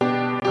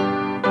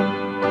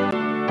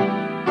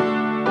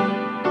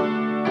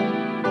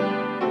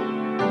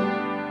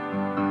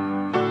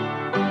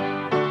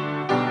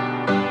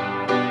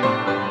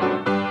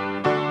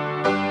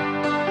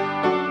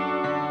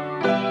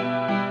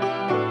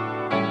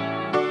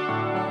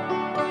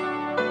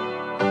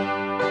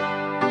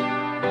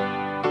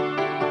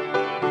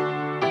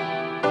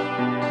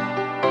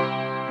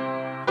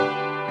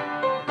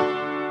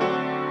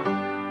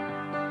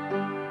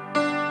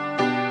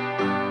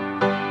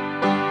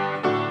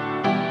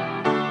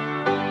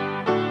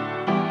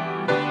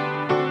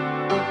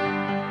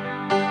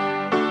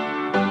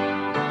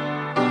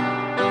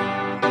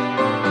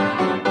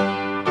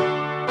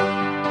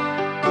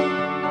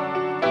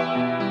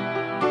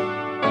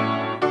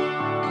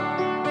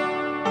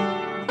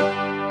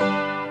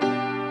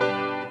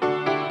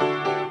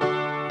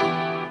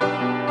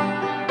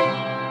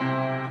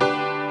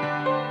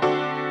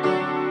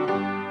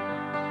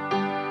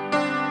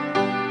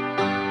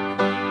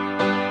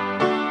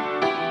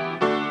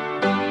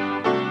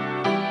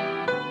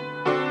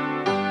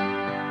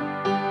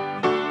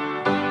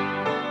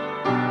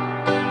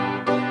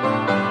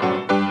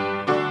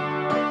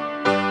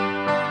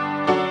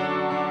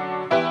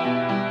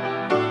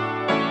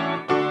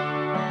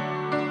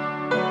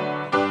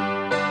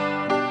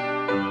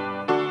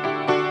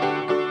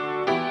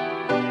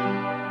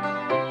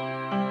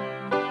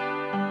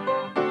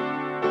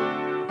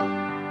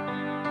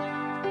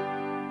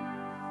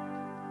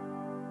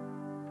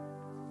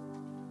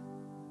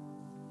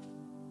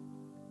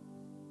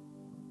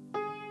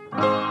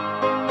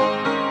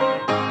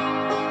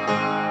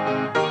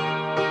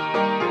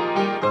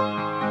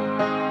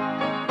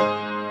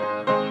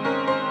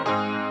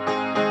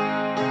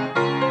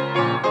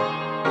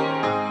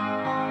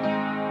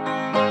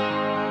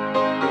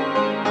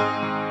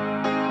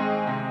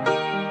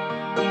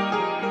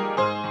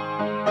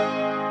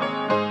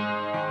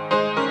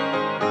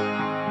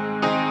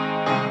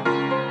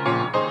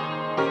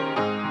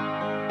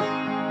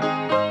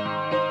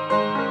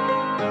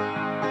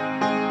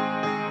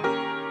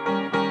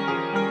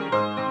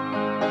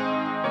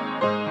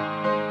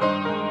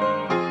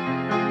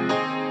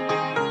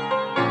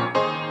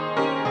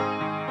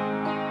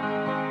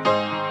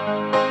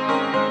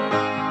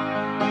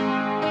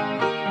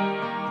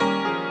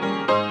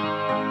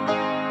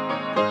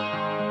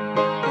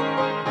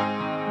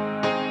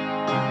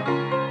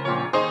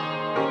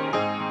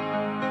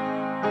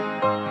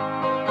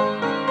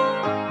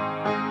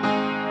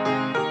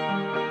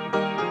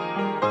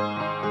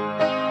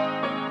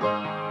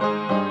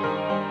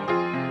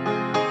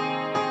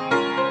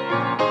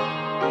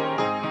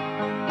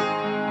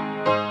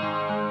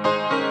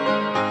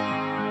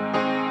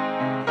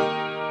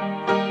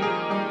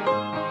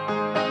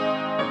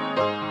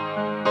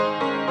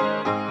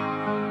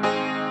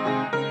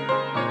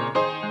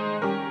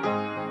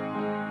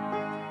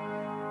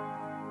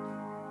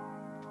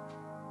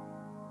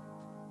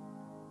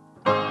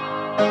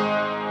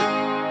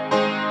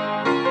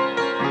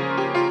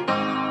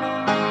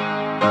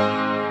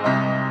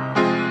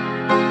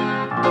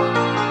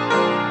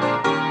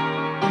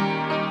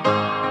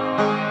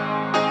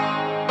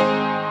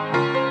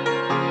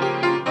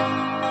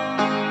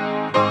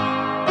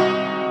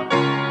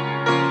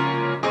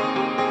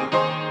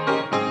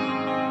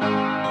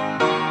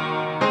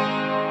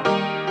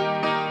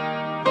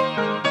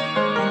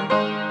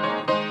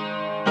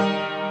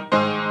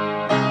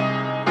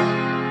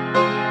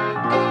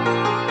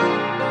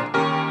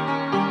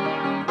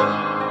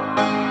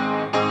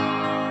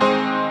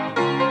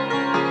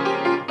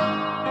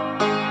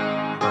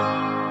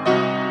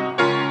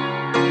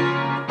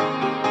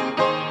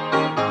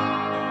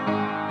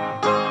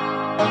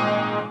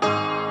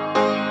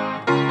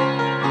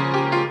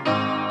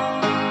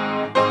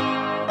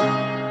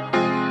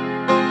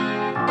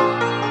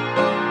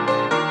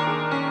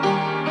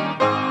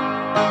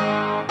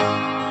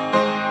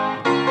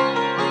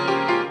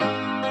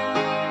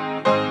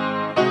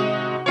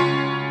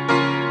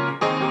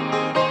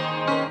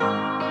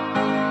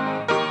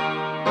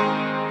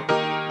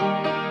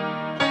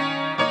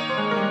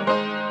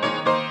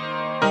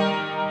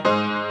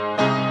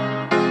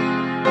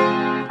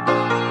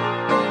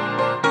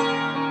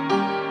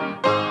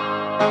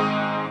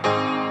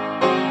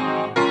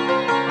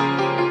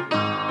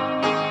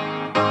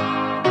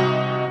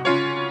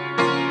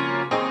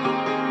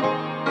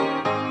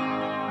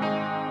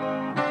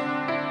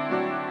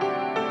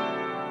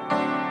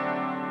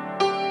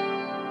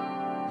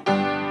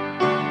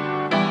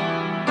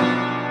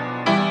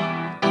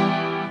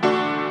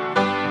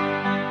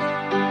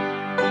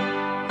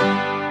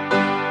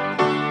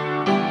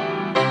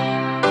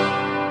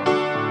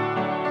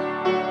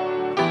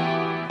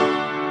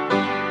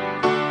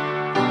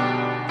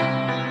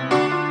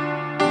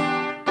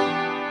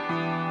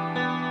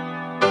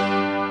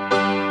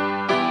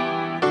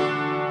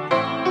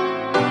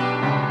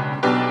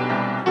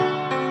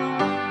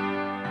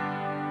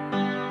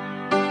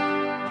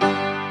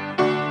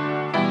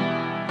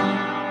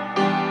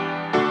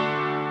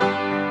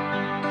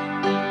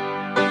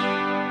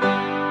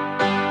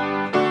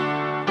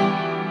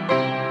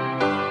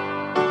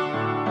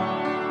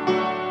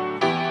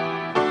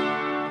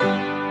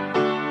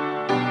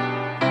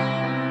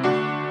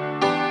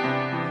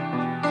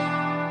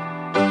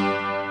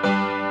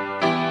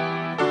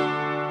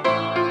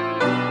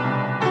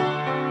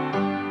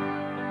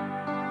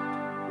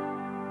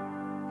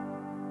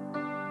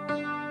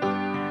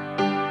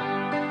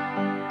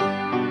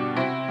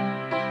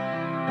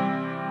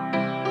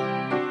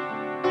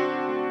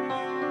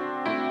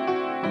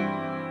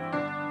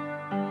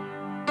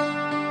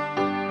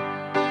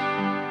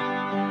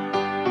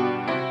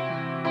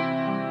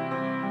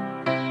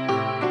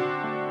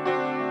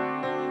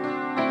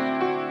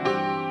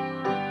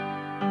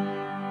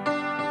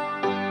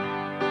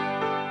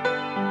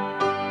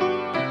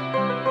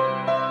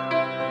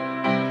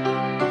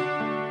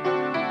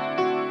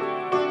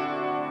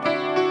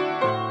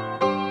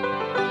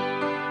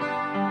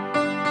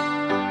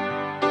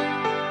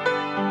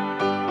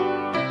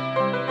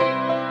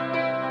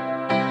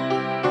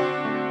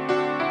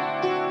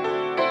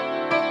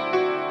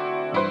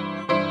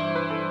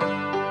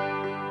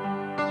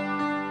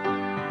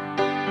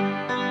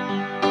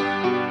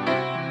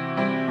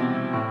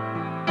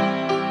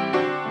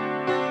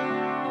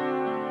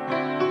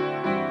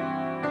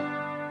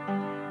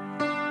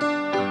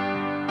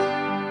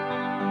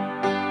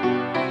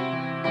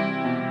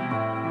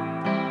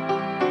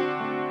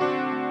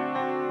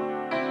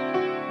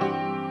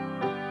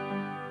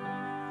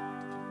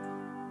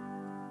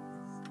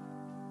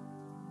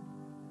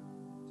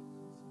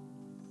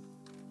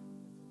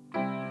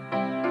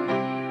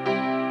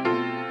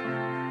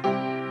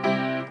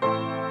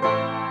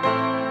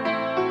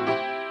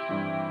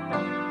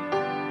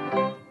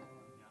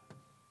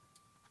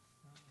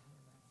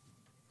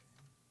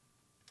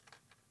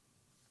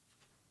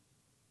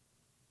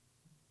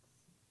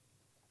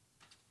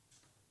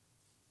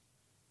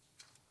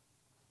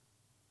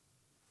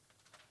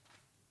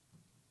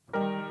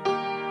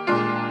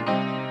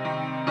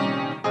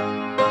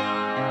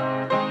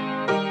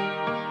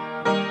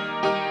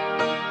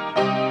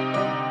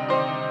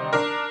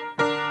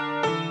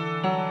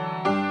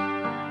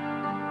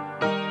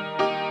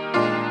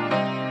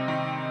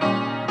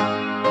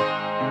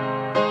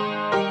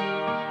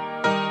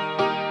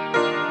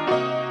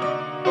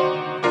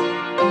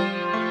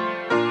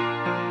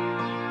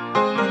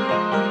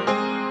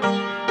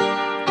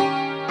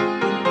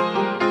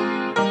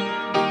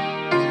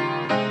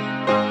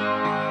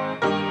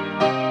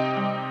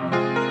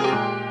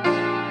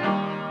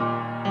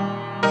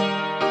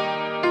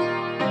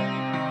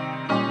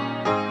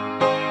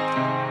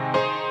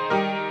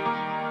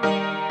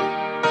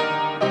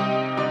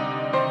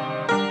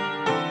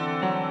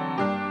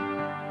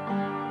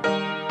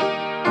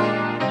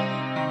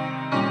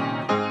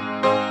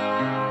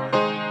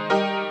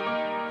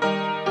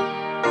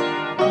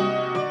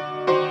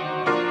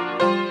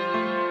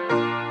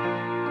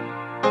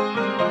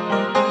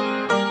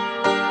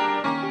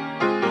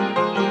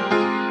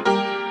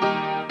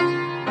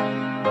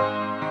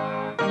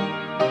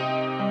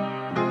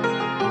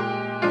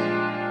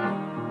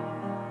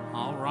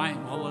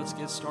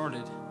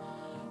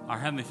Our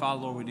Heavenly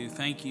Father, Lord, we do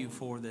thank you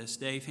for this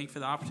day. Thank you for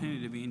the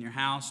opportunity to be in your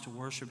house, to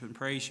worship and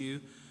praise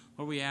you.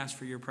 Lord, we ask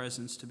for your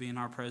presence to be in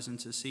our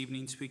presence this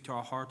evening. Speak to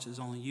our hearts as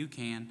only you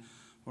can.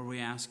 Lord, we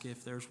ask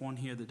if there's one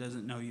here that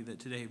doesn't know you, that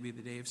today be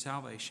the day of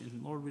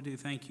salvation. Lord, we do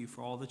thank you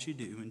for all that you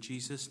do. In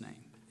Jesus' name,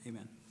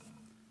 amen.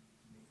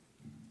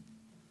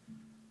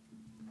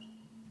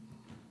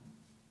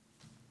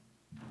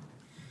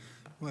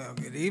 Well,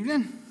 good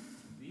evening.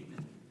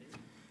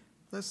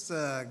 Let's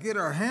get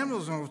our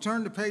hymnals and we'll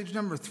turn to page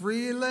number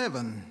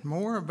 311,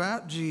 More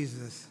About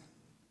Jesus.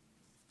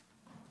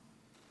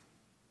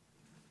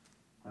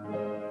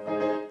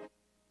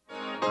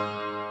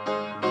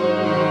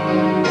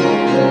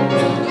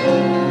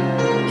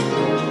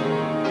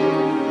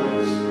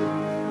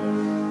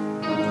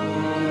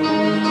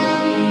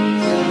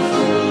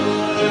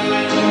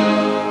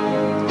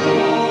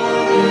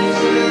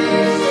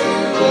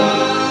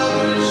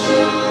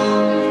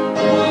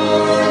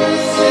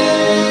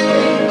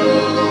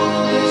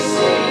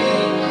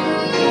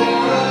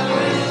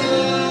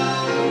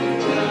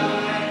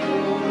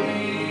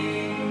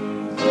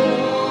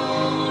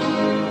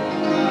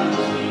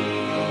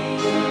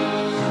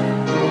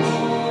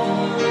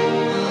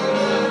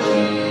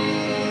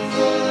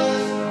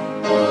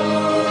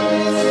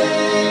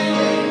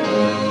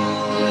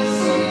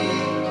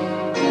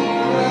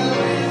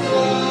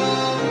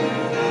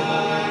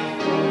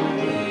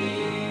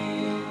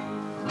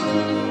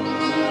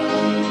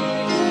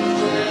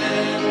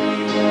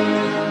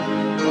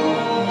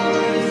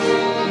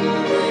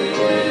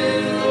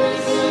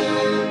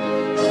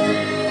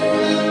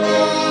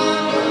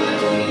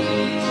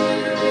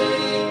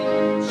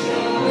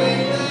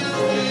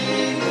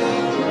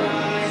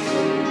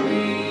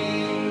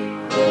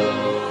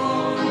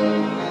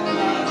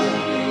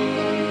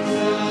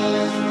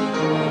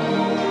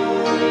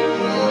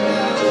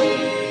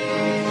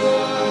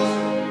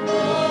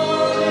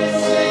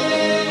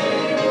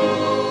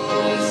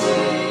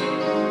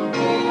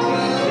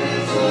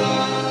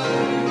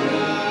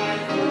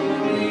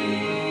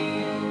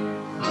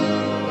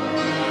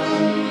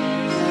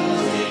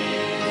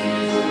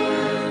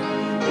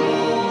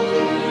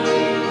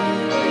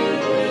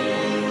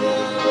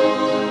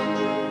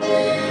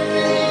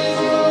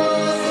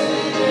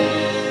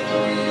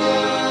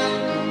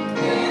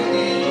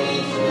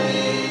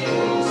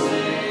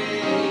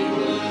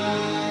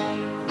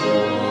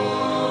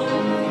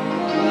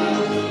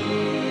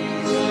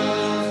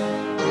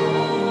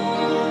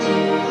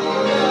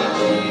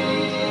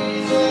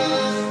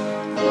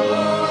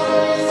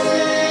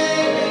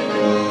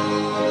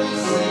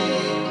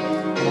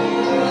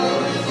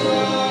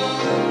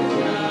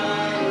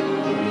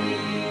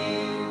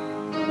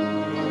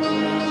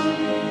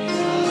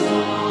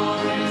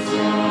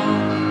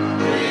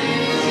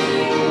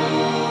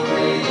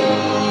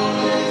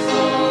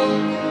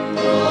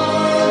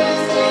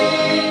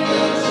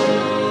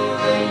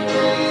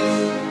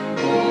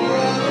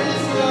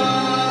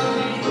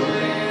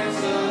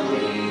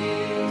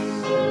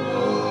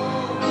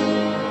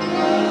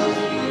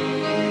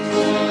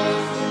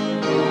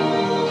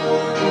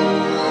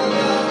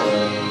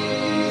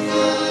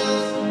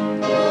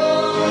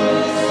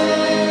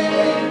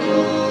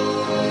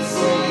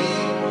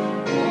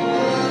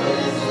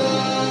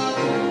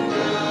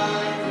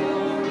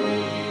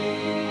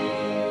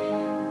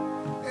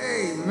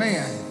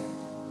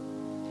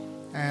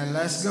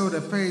 Let's go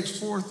to page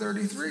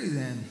 433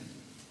 then.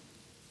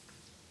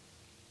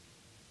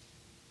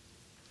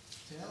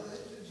 Tell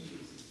it to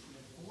Jesus,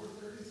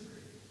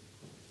 433.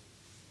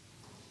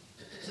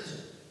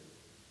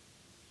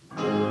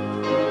 Are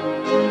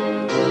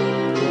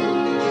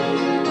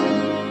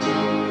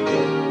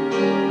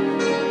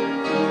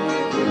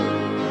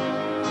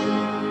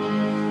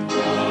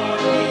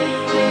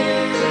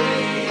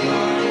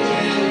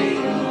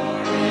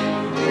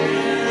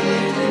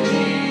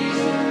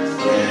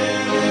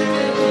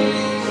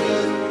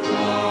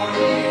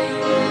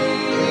you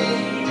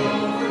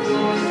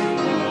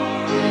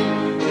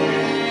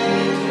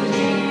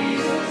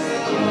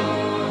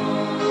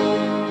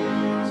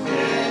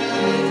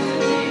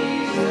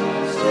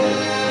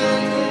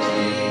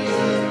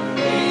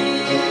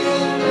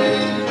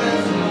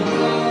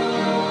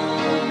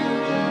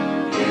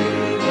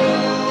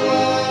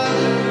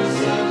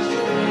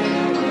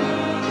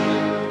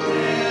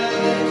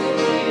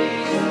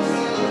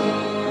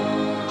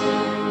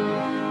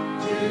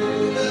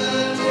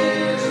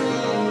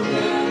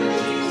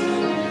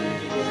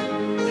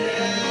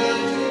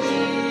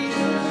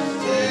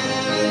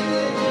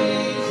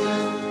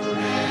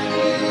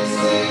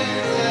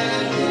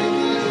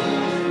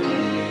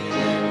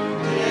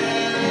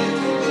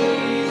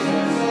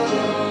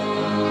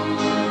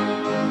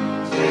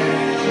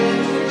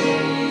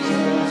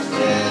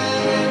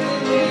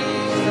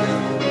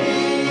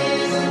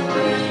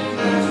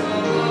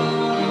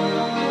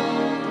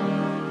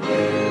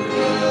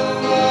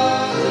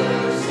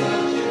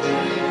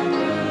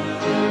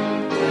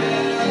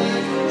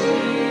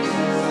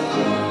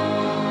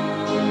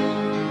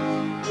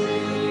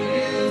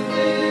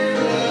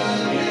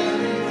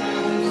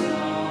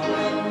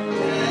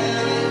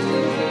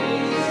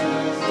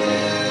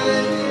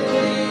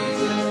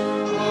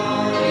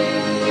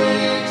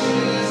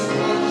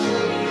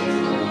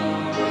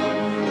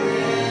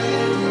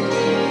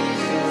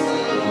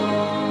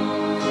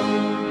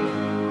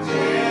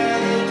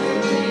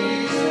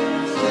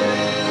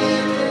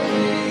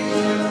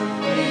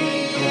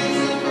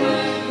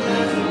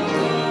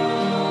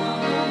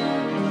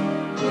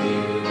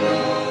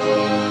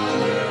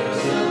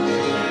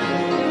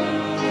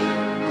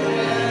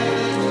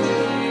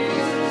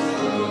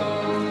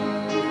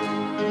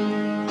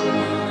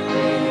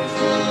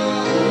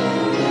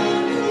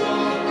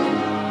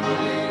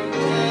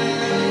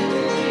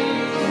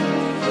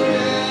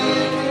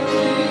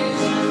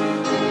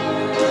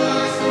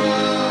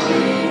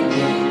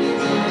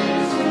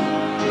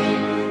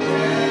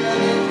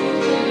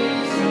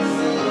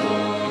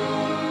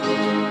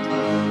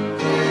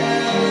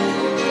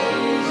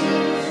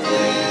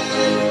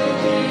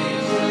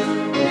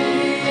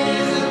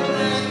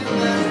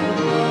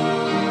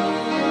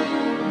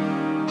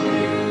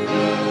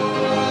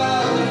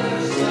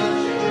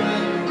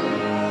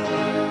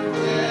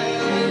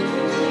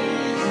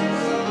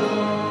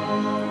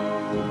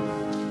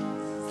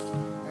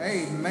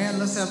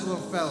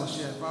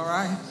fellowship, all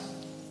right?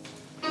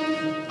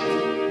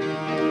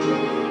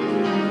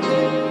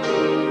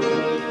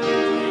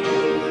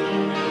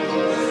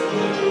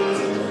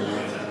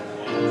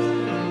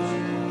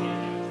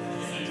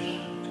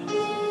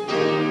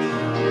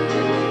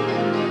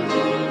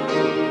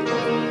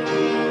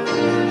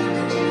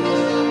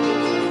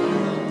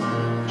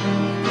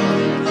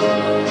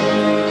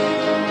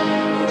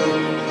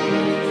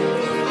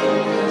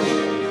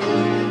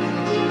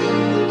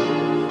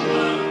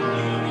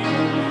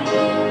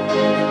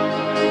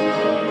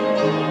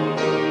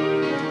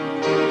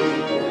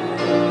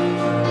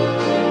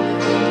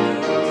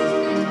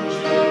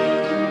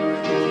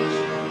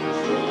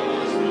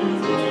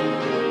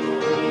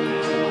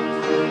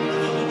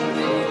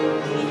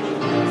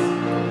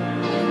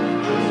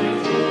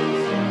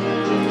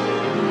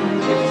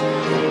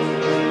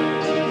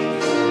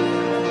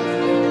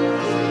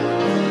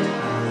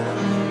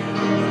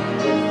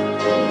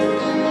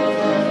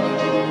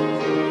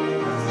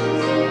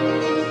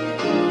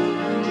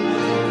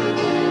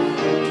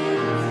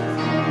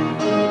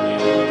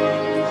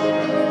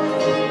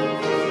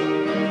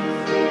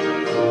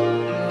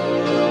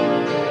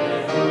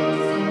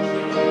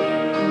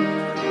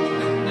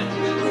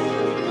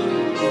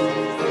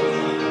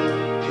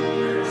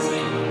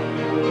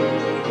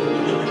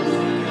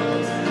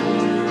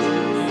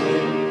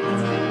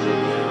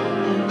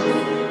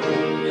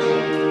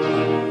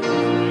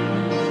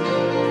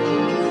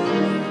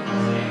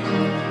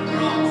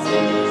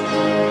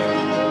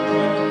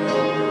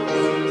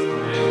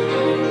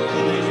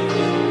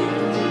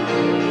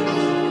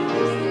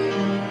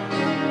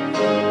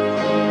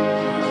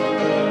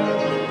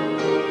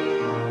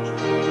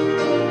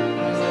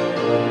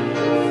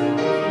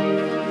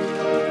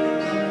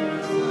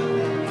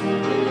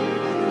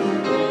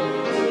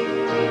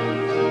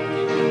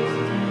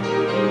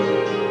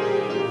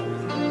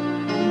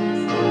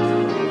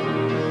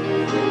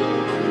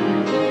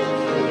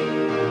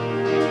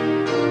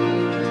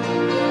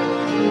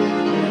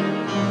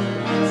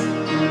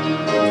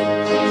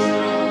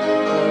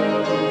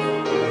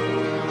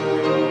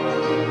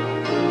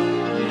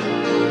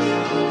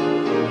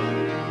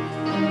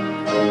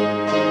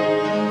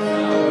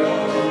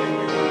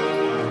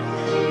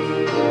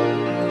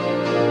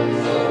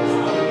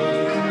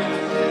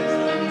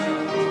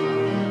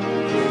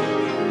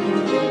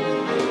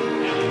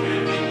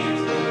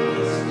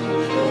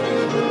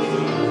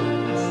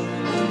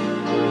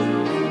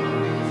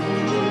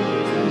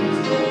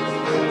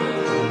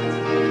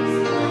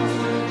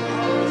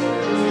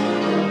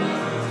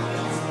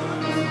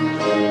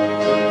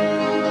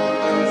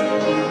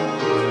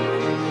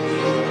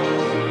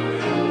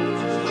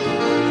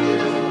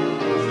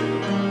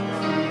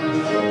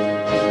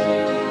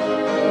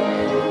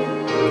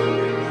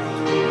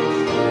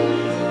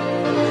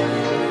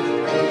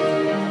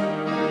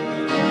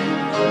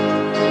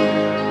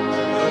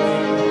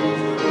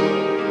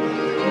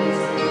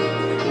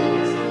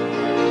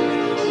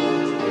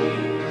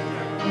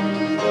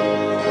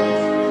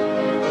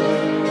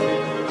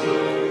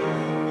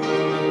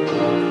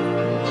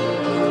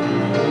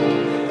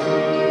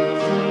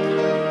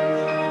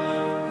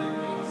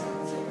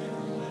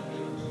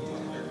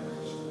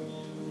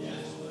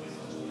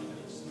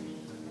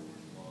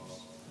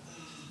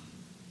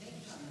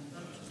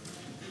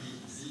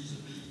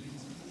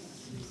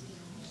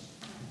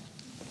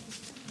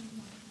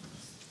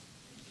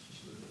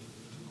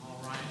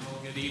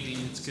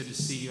 Good to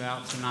see you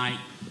out tonight.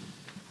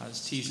 I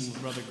was teasing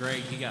with Brother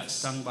Greg. He got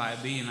stung by a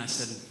bee, and I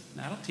said,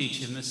 that'll teach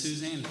him. Miss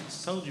Suzanne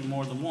has told you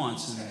more than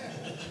once.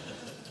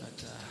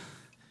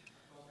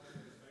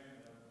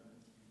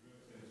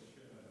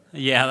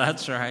 Yeah,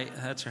 that's right.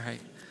 That's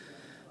right.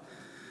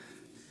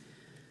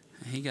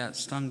 He got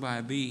stung by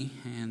a bee,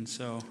 and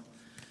so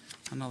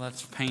I know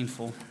that's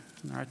painful.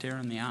 Right there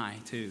in the eye,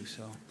 too.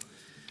 So,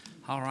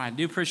 all right. I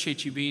do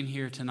appreciate you being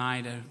here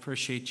tonight. I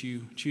appreciate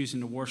you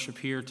choosing to worship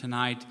here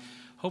tonight.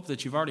 Hope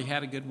that you've already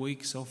had a good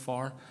week so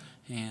far,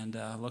 and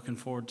looking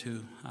forward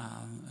to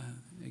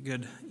a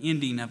good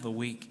ending of the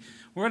week.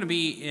 We're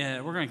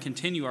going to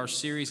continue our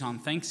series on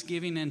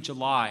Thanksgiving in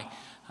July.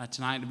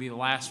 Tonight will be the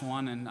last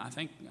one, and I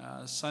think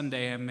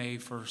Sunday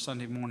for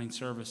Sunday morning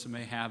service, I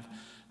may have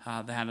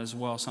that as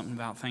well, something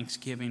about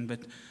Thanksgiving. But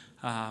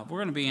we're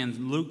going to be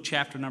in Luke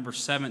chapter number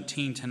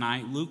 17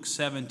 tonight. Luke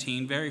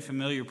 17, very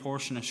familiar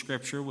portion of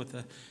Scripture with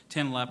the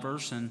 10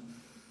 lepers, and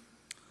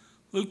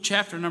Luke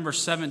chapter number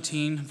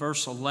 17,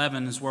 verse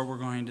 11 is where we're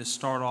going to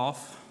start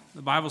off.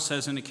 The Bible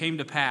says, "And it came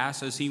to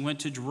pass, as he went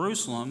to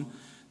Jerusalem,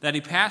 that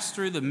he passed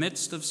through the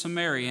midst of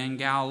Samaria and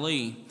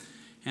Galilee.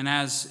 And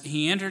as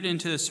he entered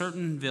into a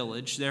certain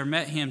village, there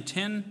met him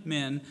 10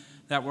 men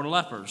that were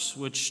lepers,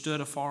 which stood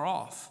afar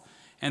off.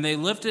 And they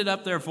lifted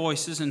up their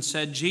voices and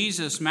said,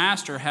 Jesus,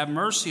 Master, have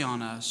mercy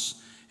on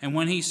us. And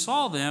when he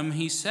saw them,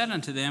 he said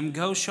unto them,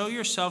 Go show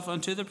yourself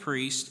unto the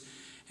priest.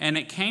 And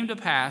it came to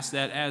pass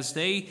that as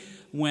they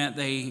went,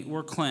 they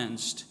were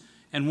cleansed.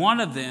 And one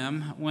of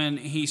them, when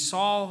he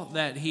saw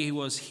that he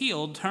was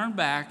healed, turned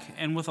back,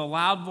 and with a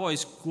loud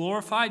voice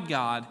glorified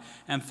God,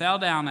 and fell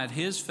down at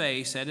his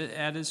face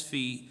at his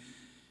feet,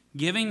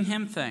 giving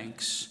him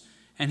thanks,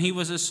 and he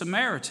was a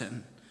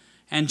Samaritan.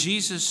 And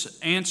Jesus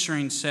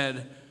answering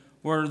said,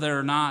 Were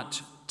there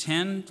not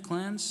 10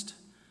 cleansed?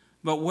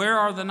 But where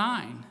are the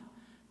 9?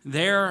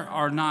 There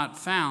are not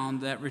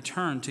found that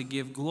return to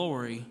give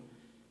glory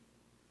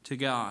to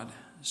God,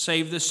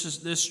 save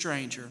this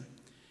stranger.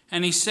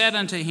 And he said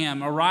unto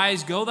him,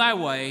 Arise, go thy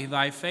way,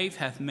 thy faith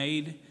hath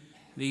made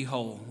thee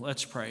whole.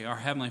 Let's pray. Our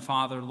Heavenly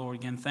Father, Lord,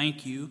 again,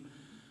 thank you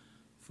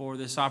for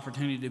this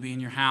opportunity to be in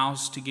your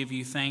house, to give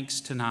you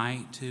thanks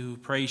tonight, to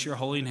praise your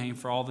holy name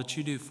for all that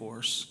you do for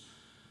us.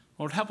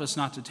 Lord, help us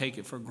not to take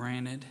it for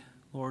granted.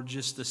 Lord,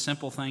 just the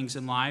simple things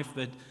in life,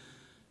 but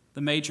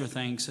the major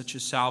things such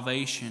as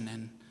salvation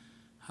and,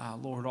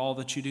 Lord, all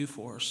that you do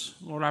for us.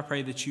 Lord, I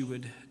pray that you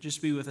would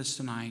just be with us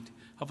tonight.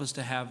 Help us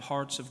to have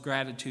hearts of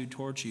gratitude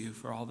towards you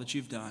for all that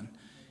you've done.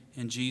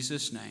 In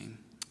Jesus' name,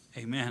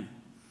 amen.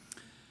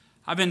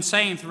 I've been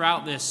saying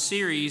throughout this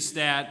series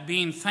that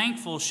being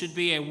thankful should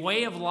be a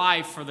way of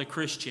life for the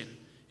Christian.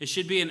 It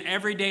should be an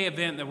everyday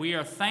event that we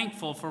are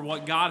thankful for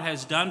what God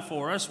has done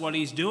for us, what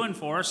he's doing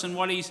for us, and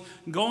what he's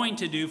going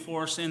to do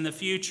for us in the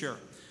future.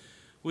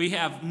 We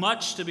have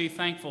much to be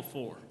thankful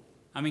for.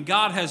 I mean,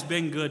 God has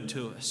been good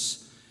to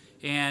us.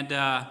 And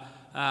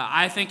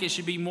I think it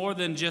should be more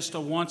than just a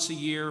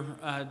once-a-year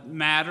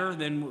matter,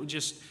 than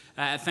just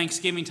at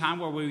Thanksgiving time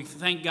where we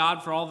thank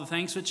God for all the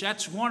things, which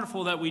that's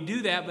wonderful that we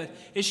do that, but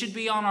it should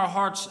be on our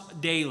hearts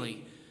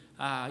daily,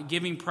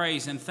 giving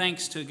praise and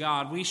thanks to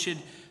God. We should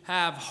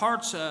have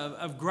hearts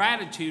of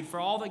gratitude for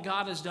all that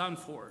God has done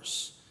for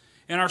us.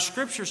 In our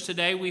scriptures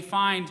today, we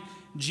find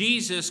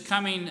Jesus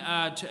coming,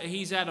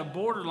 he's at a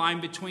borderline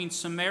between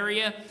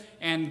Samaria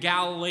and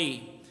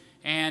Galilee.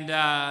 And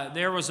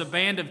there was a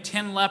band of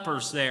 10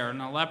 lepers there.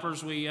 Now,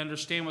 lepers, we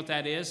understand what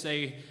that is.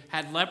 They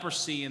had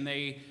leprosy, and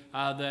they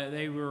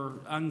were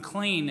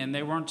unclean, and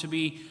they weren't to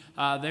be.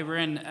 They were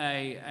in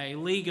a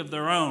league of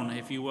their own,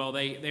 if you will.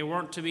 They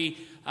weren't to be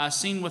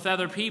seen with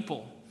other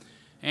people.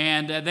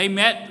 And they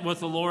met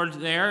with the Lord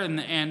there.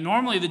 And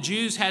normally the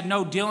Jews had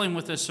no dealing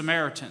with the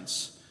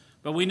Samaritans,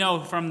 but we know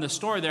from the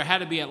story there had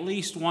to be at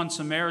least one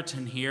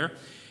Samaritan here.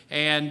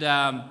 And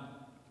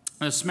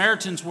the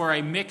Samaritans were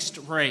a mixed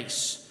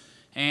race.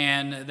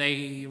 And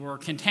they were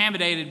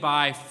contaminated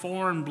by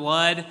foreign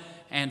blood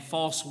and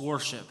false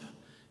worship.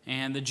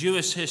 And the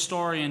Jewish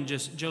historian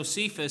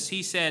Josephus,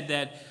 he said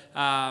that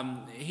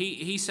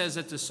he says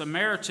that the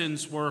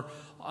Samaritans were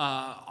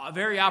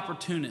very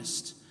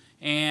opportunist.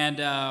 And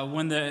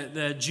when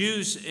the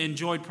Jews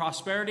enjoyed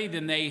prosperity,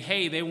 then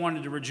they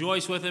wanted to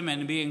rejoice with them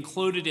and be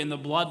included in the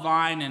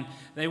bloodline, and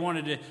they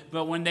wanted to.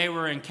 But when they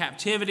were in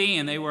captivity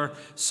and they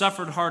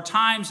suffered hard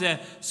times, the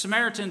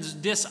Samaritans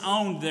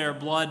disowned their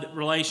blood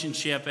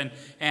relationship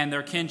and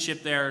their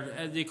kinship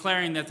there,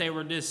 declaring that they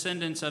were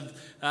descendants of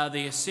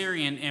the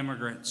Assyrian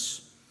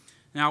immigrants.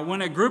 Now,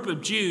 when a group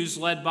of Jews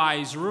led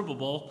by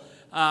Zerubbabel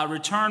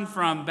returned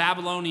from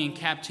Babylonian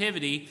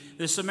captivity,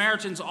 the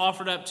Samaritans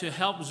offered up to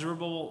help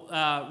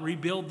Zerubbabel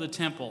rebuild the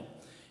temple.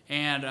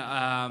 And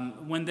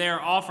when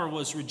their offer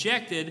was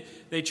rejected,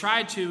 they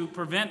tried to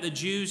prevent the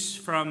Jews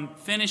from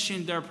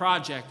finishing their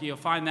project. You'll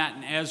find that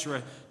in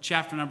Ezra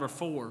chapter number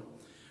 4.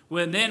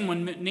 When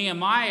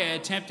Nehemiah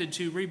attempted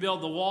to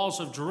rebuild the walls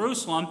of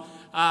Jerusalem,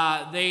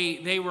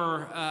 they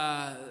were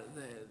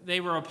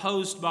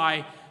opposed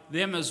by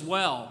them as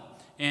well.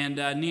 And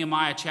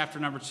Nehemiah chapter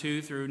number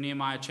 2 through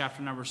Nehemiah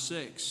chapter number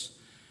 6.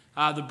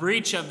 The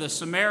breach of the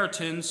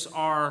Samaritans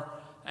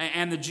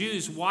and the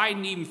Jews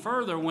widened even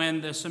further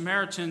when the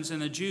Samaritans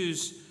and the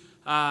Jews,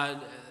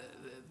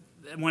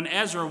 when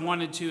Ezra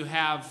wanted to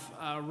have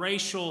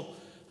racial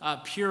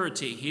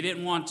purity. He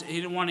didn't want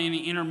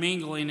any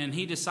intermingling, and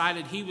he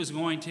decided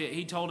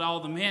he told all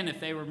the men if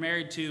they were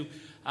married to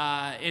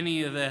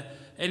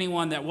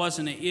anyone that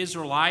wasn't an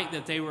Israelite,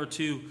 that they were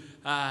to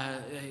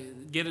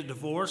get a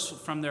divorce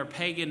from their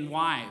pagan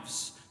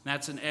wives.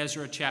 That's in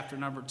Ezra chapter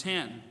number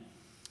 10.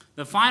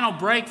 The final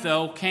break,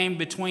 though, came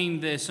between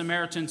the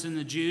Samaritans and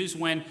the Jews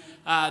when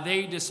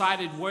they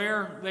decided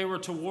where they were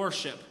to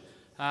worship,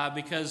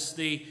 because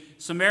the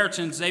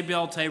Samaritans, they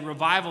built a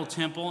revival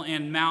temple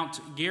in Mount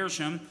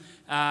Gerizim,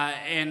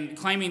 and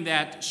claiming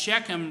that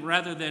Shechem,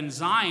 rather than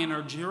Zion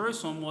or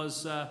Jerusalem,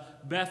 was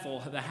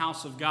Bethel, the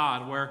house of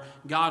God, where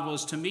God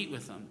was to meet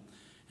with them.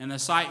 And the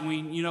site,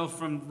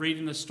 from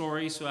reading the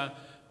stories,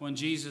 when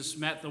Jesus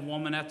met the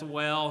woman at the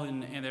well,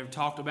 and they've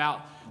talked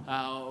about,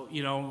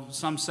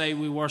 some say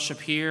we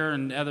worship here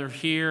and others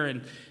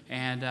here,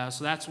 and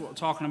so that's what we're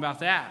talking about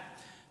that.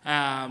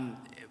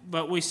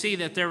 But we see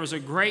that there was a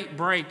great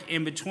break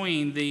in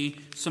between the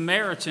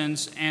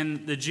Samaritans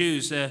and the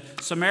Jews. The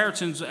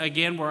Samaritans,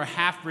 again, were a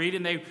half-breed,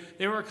 and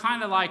they were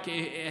kind of like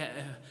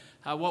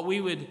what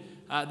we would,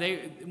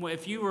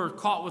 if you were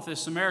caught with a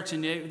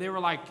Samaritan, they were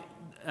like,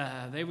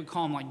 they would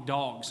call them like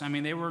dogs. I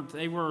mean, they weren't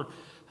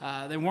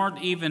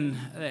even,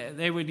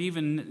 they would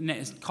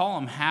even call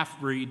them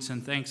half-breeds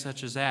and things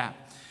such as that.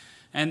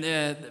 And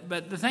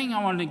but the thing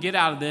I wanted to get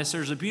out of this,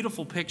 there's a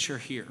beautiful picture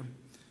here.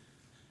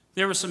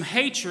 There was some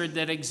hatred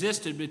that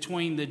existed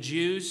between the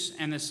Jews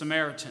and the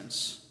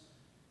Samaritans.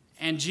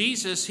 And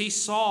Jesus, he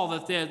saw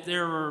that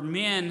there were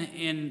men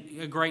in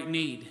a great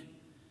need.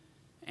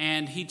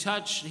 And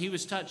he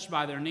was touched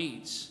by their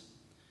needs.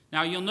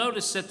 Now you'll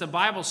notice that the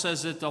Bible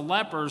says that the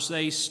lepers,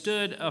 they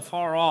stood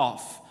afar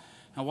off.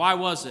 Now why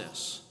was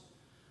this?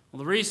 Well,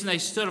 the reason they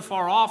stood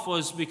afar off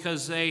was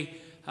because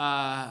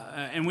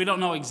and we don't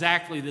know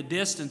exactly the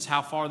distance,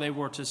 how far they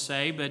were to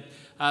say, but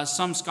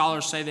some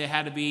scholars say they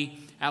had to be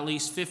at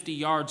least 50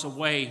 yards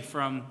away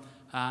from,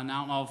 and I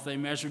don't know if they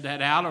measured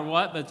that out or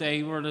what, but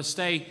they were to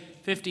stay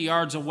 50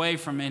 yards away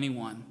from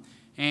anyone.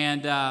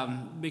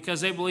 And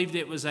because they believed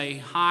it was a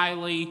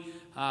highly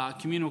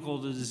communicable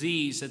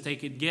disease that they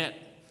could get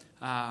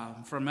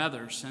from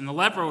others. And the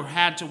leper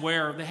had to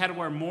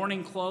wear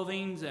mourning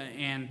clothing,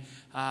 and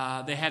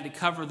they had to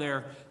cover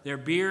their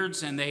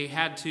beards, and they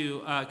had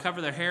to cover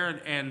their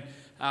hair and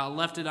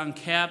left it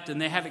unkept, and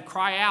they had to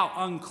cry out,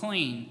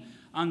 unclean,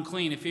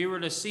 unclean. If you were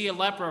to see a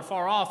leper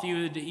afar off,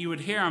 you would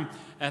hear them.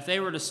 If they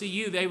were to see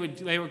you, they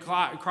would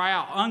cry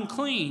out,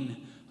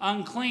 unclean,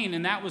 unclean,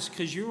 and that was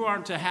because they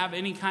weren't to have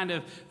any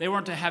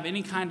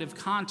kind of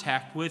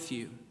contact with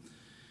you.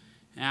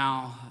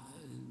 Now,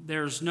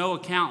 there's no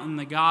account in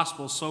the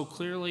gospel so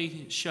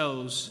clearly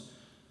shows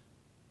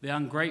the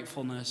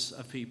ungratefulness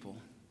of people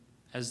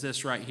as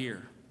this right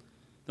here.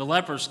 The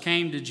lepers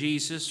came to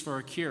Jesus for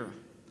a cure,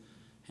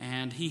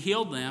 and he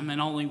healed them, and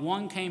only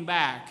one came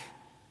back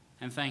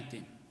and thanked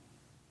him.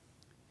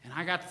 And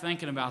I got to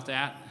thinking about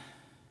that.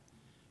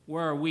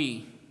 Where are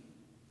we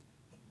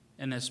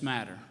in this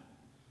matter?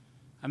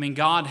 I mean,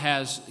 God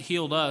has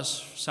healed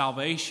us,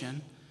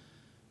 salvation,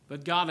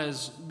 but God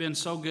has been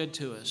so good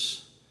to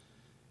us.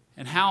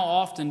 And how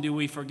often do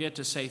we forget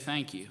to say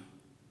thank you?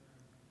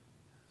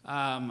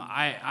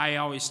 I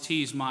always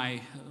tease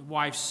my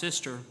wife's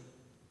sister.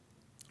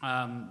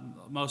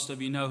 Most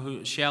of you know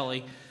who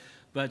Shelly,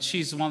 but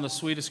she's one of the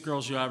sweetest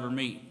girls you'll ever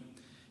meet.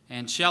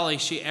 And Shelly,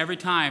 every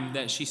time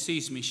that she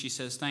sees me, she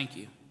says thank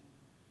you.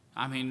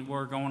 I mean,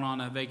 we're going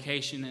on a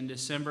vacation in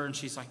December, and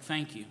she's like,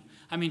 thank you.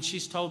 I mean,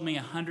 she's told me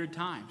 100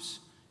 times.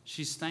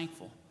 She's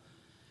thankful.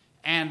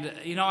 And,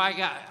 you know,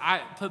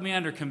 I put me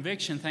under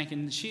conviction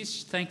thinking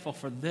she's thankful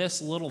for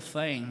this little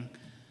thing,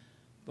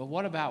 but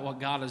what about what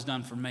God has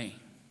done for me?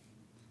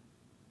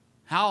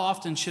 How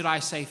often should I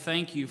say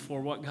thank you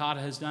for what God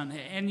has done?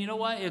 And you know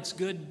what? It's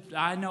good.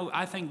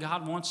 I think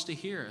God wants to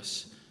hear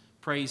us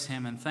praise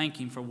him and thank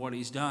him for what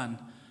he's done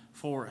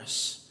for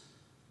us.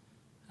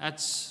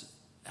 That's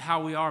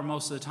how we are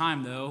most of the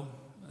time, though,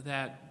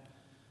 that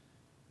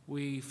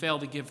we fail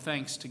to give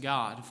thanks to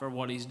God for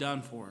what he's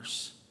done for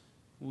us.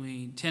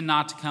 We tend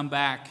not to come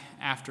back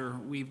after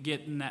we've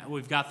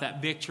got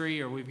that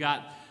victory or we've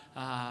got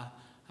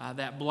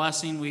that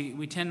blessing.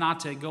 We tend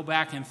not to go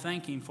back and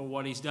thank him for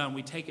what he's done.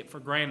 We take it for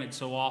granted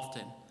so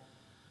often.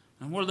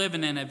 And we're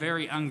living in a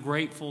very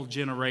ungrateful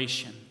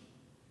generation.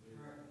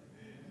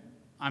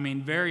 I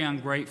mean, very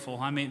ungrateful.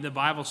 I mean, the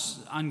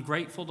Bible's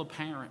ungrateful to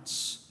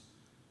parents.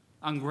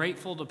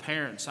 Ungrateful to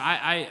parents.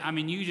 I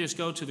mean, you just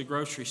go to the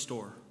grocery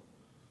store.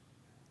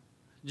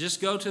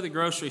 Just go to the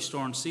grocery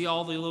store and see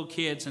all the little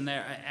kids in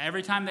there.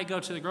 Every time they go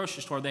to the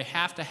grocery store, they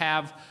have to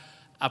have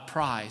a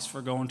prize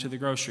for going to the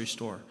grocery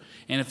store.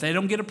 And if they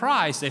don't get a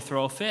prize, they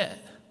throw a fit.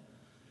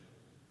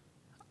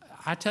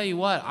 I tell you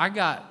what, I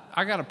got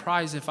a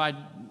prize if I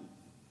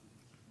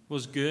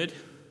was good.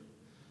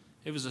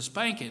 It was a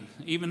spanking,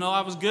 even though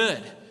I was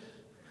good.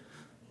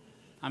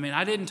 I mean,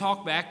 I didn't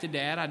talk back to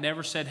Dad. I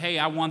never said, hey,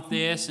 I want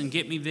this and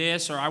get me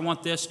this, or I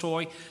want this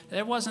toy.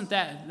 There wasn't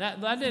that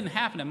didn't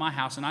happen in my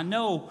house. And I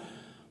know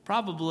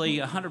probably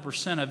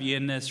 100% of you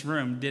in this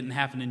room didn't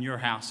happen in your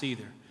house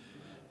either.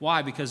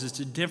 Why? Because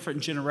it's a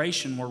different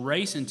generation we're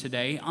raising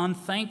today,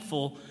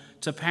 unthankful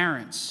to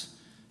parents.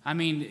 I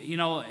mean, you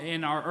know,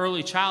 in our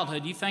early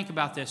childhood, you think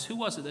about this. Who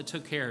was it that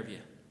took care of you?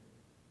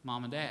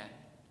 Mom and Dad.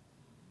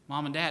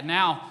 Mom and Dad.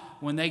 Now,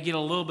 when they get a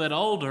little bit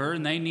older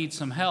and they need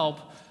some help,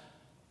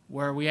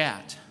 where are we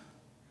at?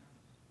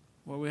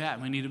 Where are we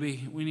at? We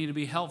need to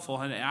be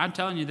helpful. And I'm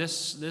telling you,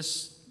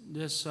 this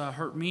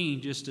hurt me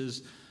just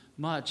as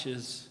much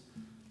as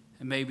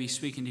it may be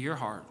speaking to your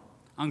heart.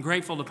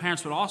 Ungrateful to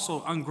parents, but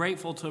also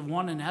ungrateful to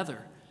one another.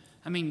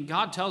 I mean,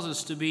 God tells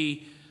us to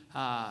be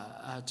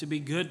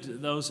good to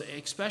those,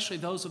 especially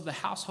those of the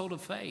household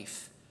of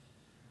faith.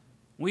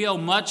 We owe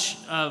much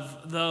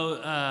to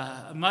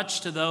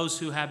those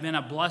who have been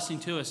a blessing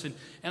to us. And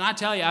I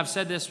tell you, I've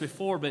said this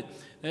before, but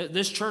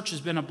this church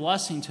has been a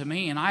blessing to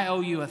me, and I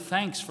owe you a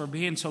thanks for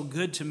being so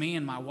good to me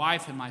and my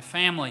wife and my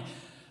family.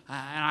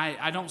 And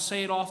I don't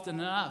say it often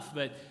enough,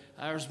 but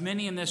there's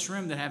many in this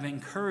room that have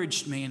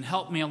encouraged me and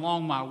helped me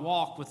along my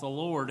walk with the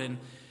Lord,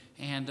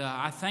 and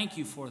I thank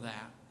you for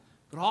that.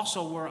 But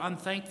also, we're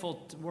unthankful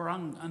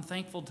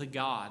to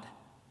God.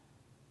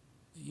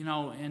 You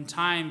know, in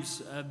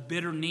times of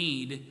bitter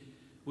need,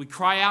 we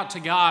cry out to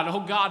God,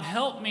 oh, God,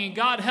 help me,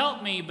 God,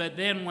 help me. But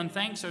then when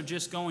things are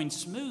just going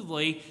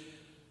smoothly,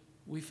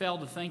 we fail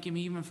to thank him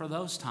even for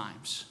those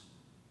times.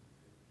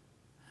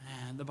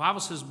 And the Bible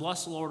says,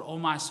 bless the Lord, O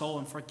my soul,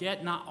 and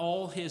forget not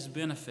all his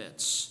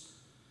benefits.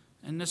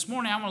 And this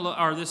morning,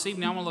 this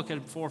evening, I'm going to look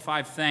at 4 or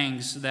 5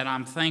 things that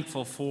I'm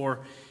thankful for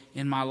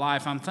in my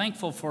life. I'm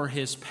thankful for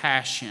His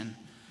passion.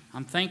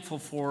 I'm thankful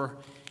for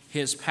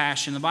His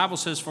passion. The Bible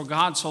says, "For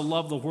God so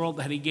loved the world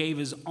that He gave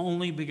His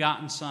only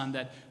begotten Son,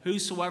 that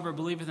whosoever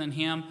believeth in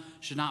Him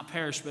should not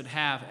perish but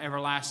have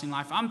everlasting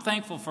life." I'm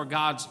thankful for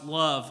God's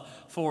love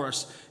for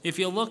us. If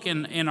you look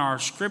in our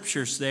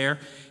scriptures there,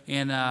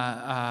 in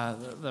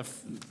the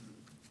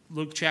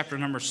Luke chapter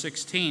number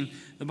 16,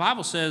 the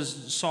Bible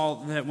says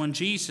that when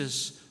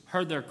Jesus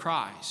heard their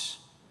cries,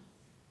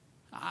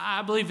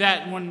 I believe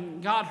that when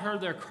God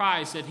heard their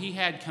cries, that He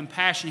had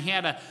compassion. He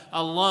had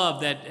a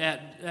love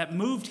that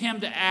moved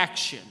Him to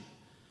action.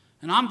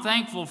 And I'm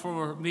thankful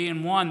for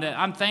being one that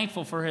I'm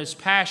thankful for His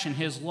passion,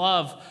 His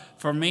love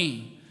for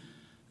me.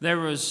 There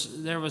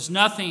was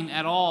nothing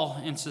at all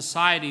in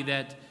society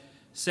that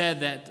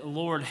said that the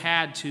Lord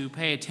had to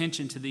pay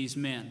attention to these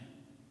men.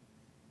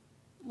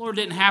 The Lord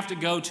didn't have to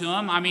go to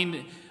them. I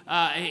mean,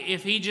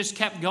 if He just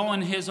kept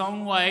going His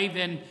own way,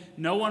 then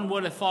no one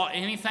would have thought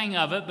anything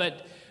of it.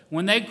 But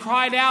when they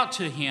cried out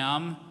to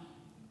Him,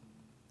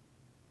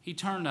 He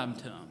turned them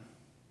to them.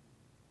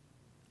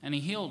 And He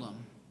healed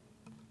them.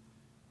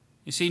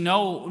 You see,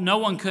 no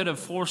one could have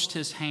forced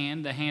His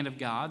hand, the hand of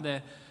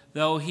God,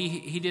 though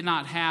He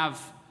didn't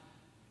have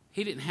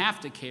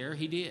to care,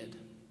 He did.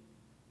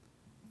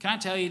 Can I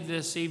tell you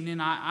this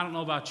evening, I don't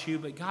know about you,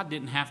 but God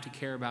didn't have to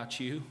care about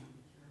you.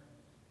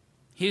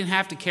 He didn't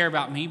have to care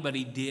about me, but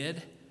He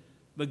did.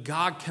 But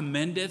God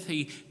commendeth,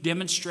 He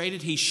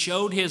demonstrated, He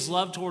showed His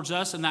love towards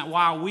us, and that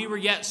while we were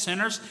yet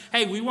sinners,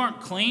 hey, we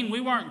weren't clean, we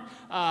weren't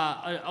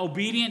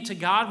obedient to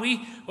God,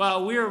 we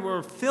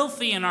were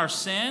filthy in our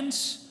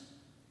sins,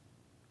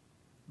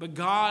 but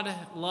God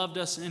loved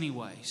us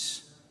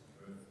anyways.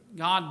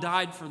 God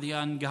died for the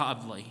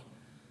ungodly.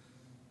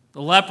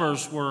 The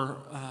lepers were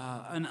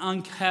an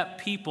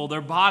unkept people.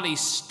 Their bodies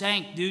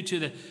stank due to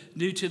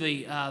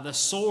the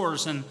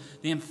sores and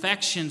the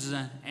infections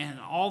and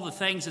all the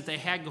things that they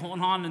had going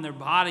on in their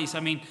bodies.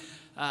 I mean,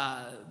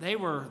 they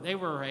were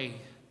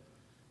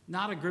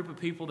not a group of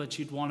people that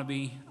you'd want to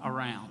be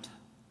around.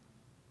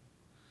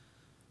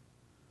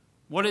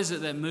 What is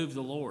it that moved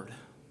the Lord?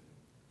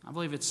 I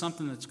believe it's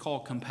something that's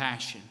called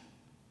compassion.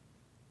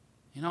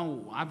 You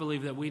know, I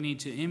believe that we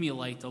need to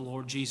emulate the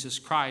Lord Jesus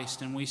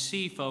Christ, and we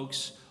see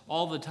folks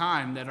all the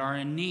time that are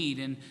in need,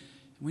 and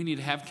we need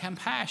to have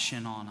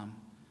compassion on them.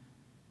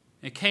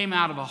 It came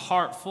out of a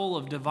heart full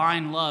of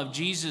divine love.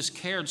 Jesus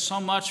cared so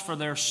much for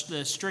the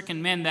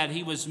stricken men that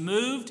He was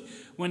moved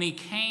when they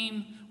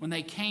came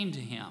to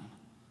Him.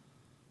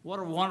 What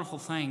a wonderful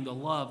thing, the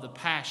love, the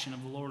passion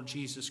of the Lord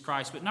Jesus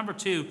Christ. But number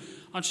 2,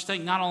 I want you to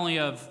think not only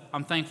of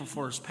I'm thankful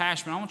for His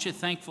passion, but I want you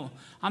to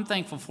I'm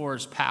thankful for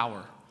His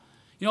power.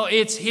 You know,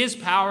 it's His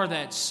power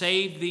that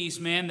saved these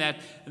men,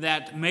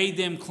 that made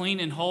them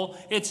clean and whole.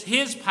 It's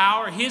His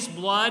power, His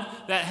blood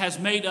that has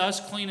made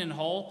us clean and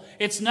whole.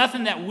 It's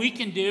nothing that we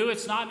can do.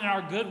 It's not in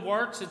our good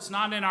works. It's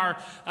not in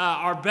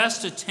our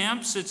best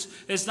attempts.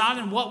 It's not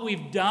in what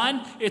we've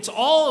done. It's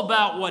all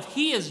about what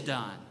He has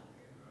done.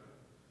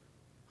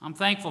 I'm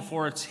thankful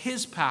for it's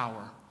His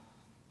power.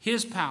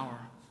 His power.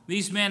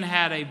 These men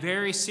had a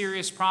very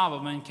serious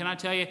problem. And can I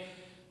tell you,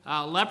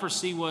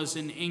 leprosy was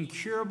an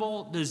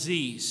incurable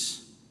disease.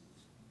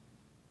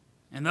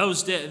 In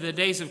the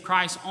days of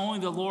Christ, only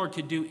the Lord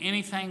could do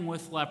anything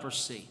with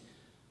leprosy.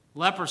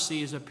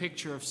 Leprosy is a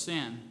picture of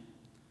sin.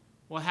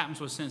 What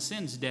happens with sin?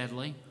 Sin's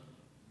deadly.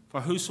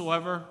 For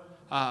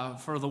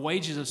the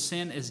wages of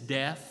sin is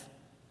death.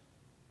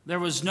 There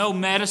was no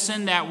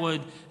medicine that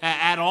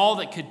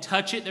could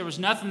touch it. There was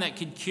nothing that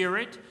could cure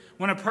it.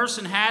 When a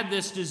person had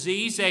this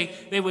disease,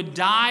 they would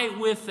die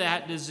with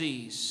that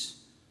disease.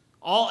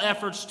 All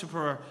efforts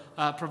to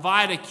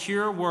provide a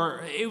cure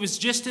was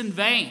just in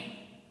vain.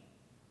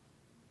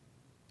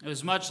 It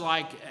was much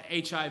like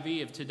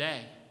HIV of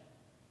today.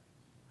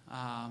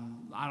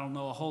 I don't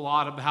know a whole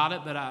lot about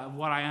it, but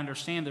what I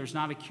understand, there's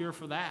not a cure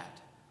for that.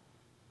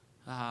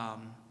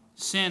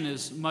 Sin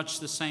is much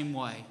the same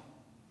way.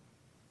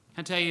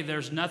 I tell you,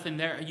 there's nothing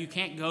there. You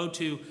can't go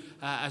to,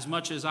 as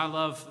much as I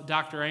love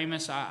Dr.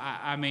 Amos,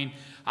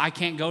 I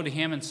can't go to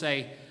him and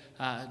say,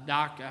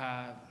 Doc,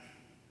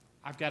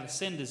 I've got a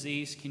sin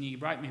disease. Can you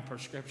write me a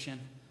prescription?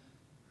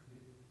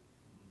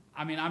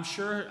 I mean, I'm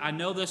sure, I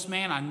know this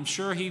man, I'm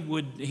sure he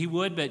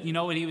would, but you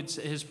know what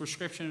his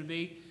prescription would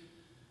be?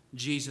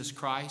 Jesus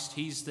Christ.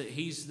 He's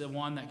the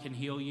one that can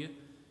heal you.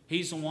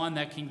 He's the one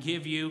that can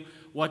give you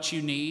what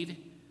you need,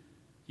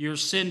 your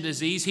sin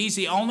disease. He's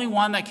the only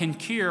one that can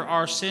cure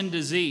our sin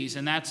disease,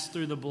 and that's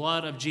through the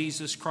blood of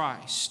Jesus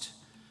Christ.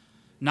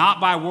 Not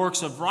by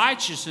works of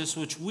righteousness,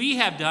 which we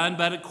have done,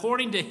 but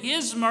according to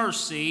His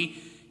mercy,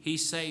 He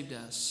saved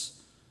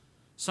us.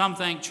 Some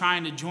think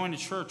trying to join a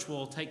church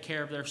will take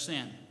care of their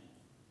sin.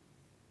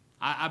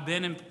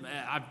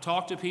 I've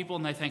talked to people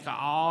and they think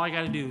all I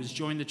got to do is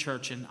join the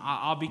church and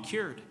I'll be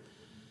cured.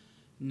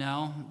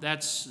 No,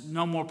 that's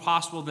no more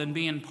possible than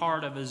being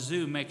part of a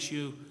zoo makes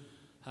you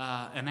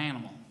an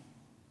animal.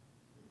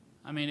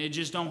 I mean, it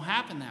just don't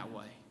happen that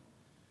way.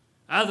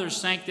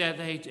 Others think that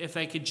if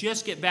they could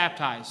just get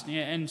baptized,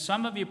 and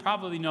some of you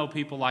probably know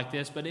people like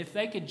this, but if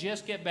they could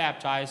just get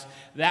baptized,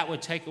 that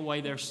would take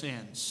away their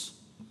sins.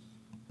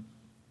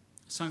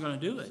 It's not going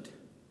to do it.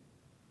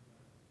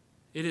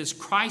 It is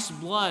Christ's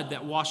blood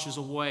that washes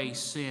away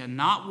sin,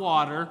 not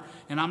water.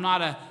 And I'm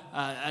not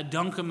a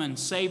dunk 'em and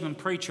save 'em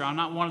preacher. I'm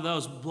not one of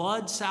those.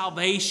 Blood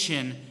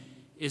salvation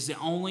is the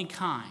only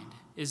kind,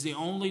 is the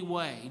only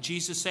way.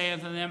 Jesus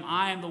saith unto them,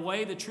 I am the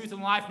way, the truth,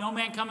 and life. No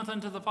man cometh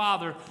unto the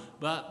Father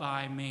but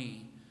by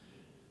me.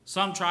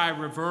 Some try to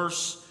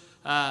reverse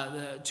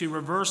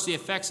the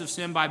effects of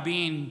sin by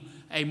being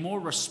a more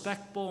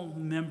respectable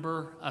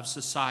member of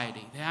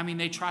society. I mean,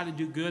 they try to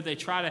do good. They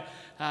try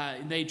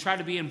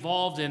to be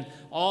involved in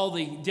all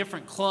the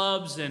different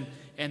clubs, and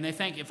they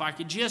think if I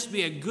could just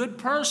be a good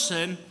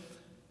person,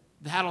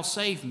 that'll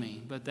save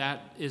me. But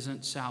that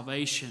isn't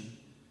salvation.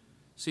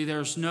 See, there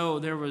was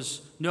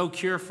no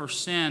cure for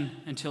sin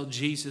until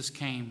Jesus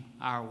came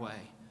our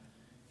way.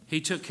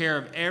 He took care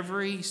of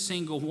every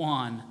single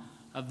one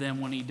of them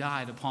when he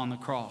died upon the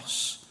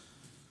cross.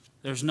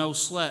 There's no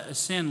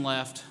sin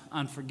left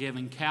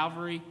unforgiven.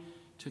 Calvary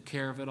took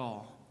care of it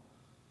all.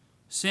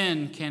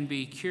 Sin can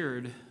be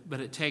cured,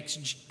 but it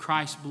takes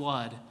Christ's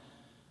blood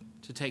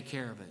to take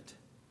care of it.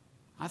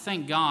 I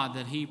thank God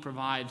that He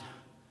provided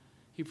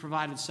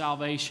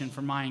salvation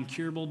for my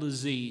incurable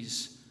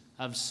disease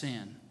of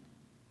sin.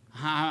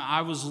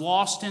 I was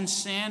lost in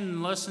sin,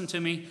 and listen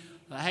to me,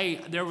 hey,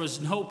 there was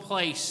no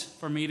place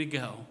for me to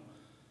go.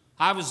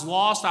 I was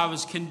lost. I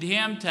was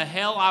condemned to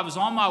hell. I was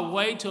on my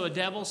way to a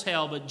devil's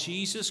hell, but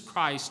Jesus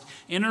Christ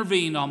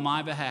intervened on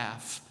my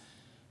behalf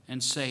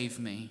and saved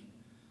me.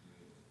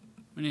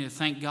 We need to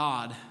thank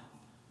God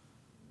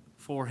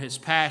for His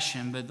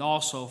passion, but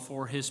also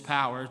for His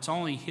power. It's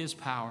only His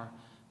power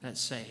that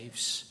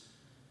saves.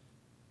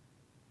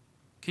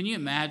 Can you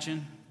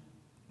imagine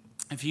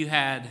if you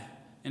had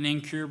an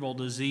incurable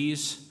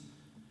disease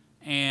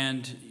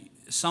and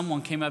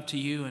someone came up to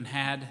you and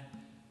had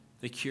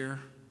the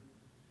cure?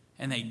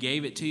 And they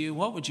gave it to you,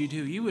 what would you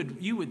do? You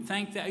would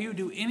think that you would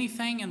do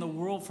anything in the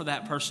world for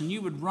that person. You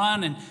would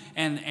run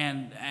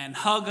and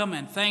hug them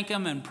and thank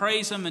them and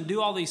praise them and do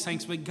all these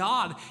things. But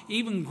God,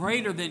 even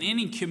greater than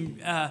any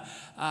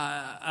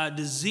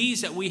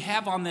disease that we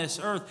have on this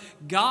earth,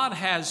 God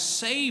has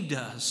saved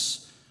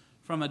us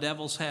from a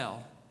devil's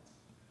hell.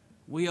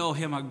 We owe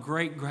Him a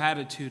great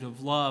gratitude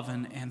of love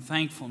and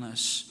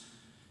thankfulness.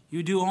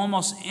 You do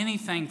almost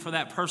anything for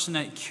that person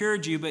that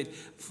cured you. But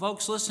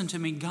folks, listen to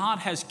me. God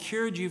has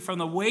cured you from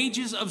the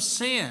wages of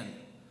sin.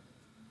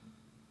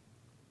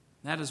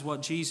 That is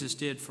what Jesus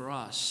did for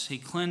us. He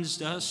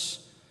cleansed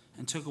us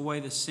and took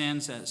away the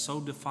sins that so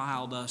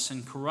defiled us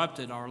and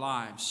corrupted our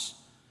lives.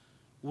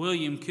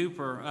 William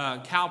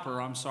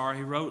Cowper,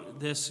 he wrote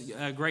this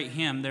great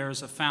hymn, There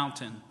is a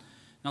Fountain.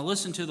 Now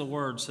listen to the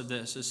words of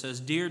this. It says,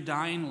 Dear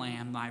dying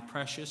Lamb, thy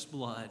precious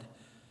blood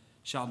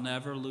shall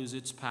never lose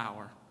its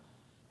power,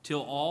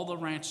 till all the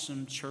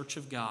ransomed church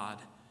of God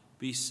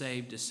be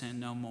saved to sin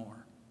no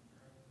more.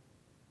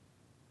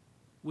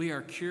 We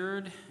are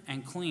cured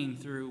and clean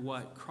through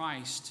what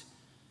Christ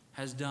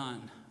has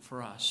done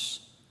for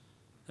us.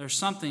 There's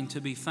something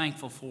to be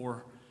thankful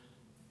for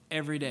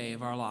every day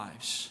of our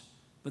lives.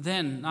 But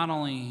then, not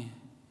only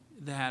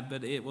that,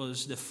 but it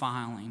was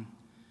defiling.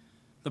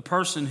 The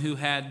person who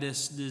had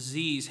this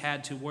disease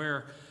had to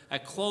wear a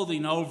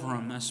clothing over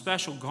them, a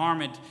special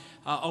garment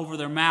over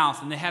their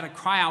mouth, and they had to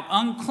cry out,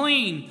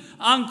 unclean,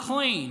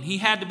 unclean. He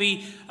had to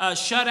be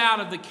shut out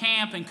of the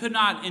camp and could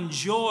not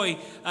enjoy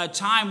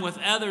time with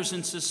others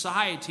in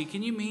society.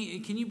 Can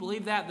you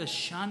believe that? The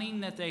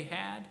shunning that they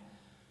had?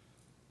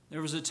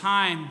 There was the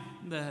time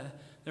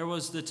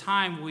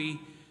we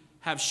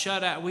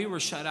were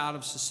shut out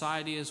of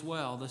society as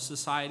well, the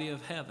society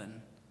of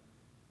heaven.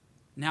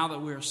 Now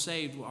that we are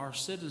saved, our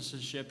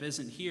citizenship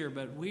isn't here,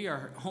 but we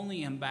are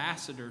only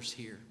ambassadors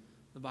here,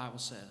 the Bible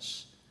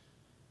says.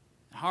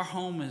 Our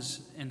home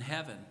is in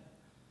heaven.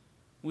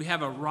 We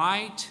have a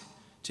right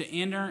to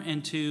enter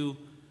into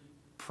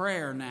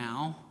prayer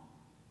now,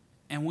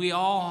 and we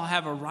all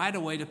have a right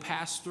of way to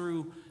pass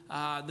through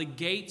the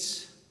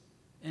gates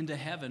into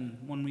heaven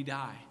when we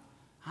die.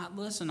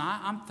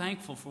 I'm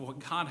thankful for what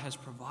God has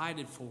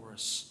provided for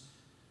us.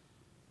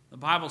 The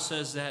Bible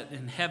says that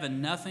in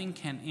heaven nothing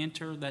can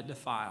enter that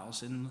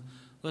defiles. And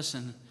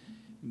listen,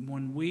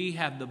 when we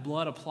have the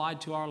blood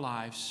applied to our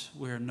lives,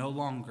 we are no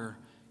longer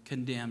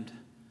condemned.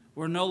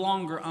 We're no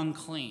longer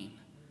unclean.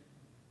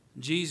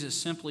 Jesus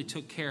simply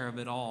took care of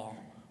it all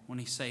when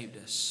He saved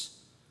us.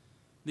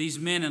 These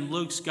men in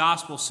Luke's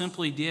gospel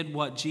simply did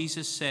what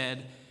Jesus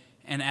said,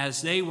 and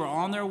as they were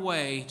on their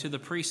way to the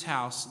priest's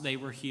house, they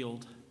were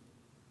healed.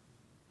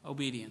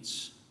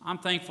 Obedience. I'm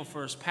thankful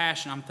for His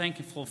passion. I'm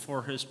thankful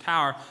for His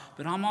power.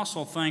 But I'm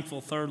also thankful,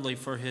 thirdly,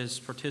 for His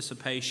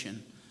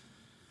participation.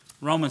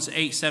 Romans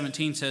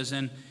 8:17 says,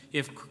 And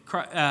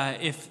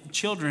if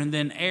children,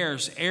 then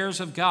heirs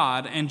of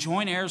God, and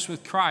joint heirs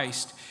with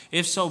Christ,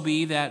 if so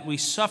be that we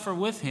suffer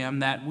with Him,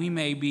 that we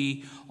may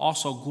be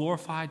also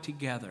glorified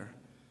together.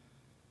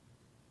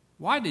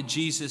 Why did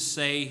Jesus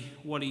say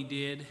what he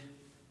did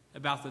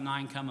about the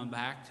 9 coming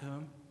back to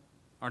him,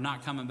 or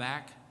not coming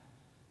back?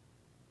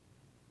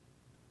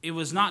 It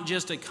was not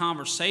just a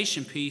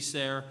conversation piece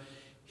there.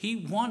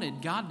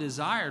 God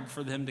desired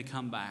for them to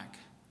come back.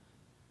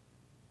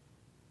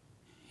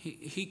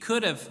 He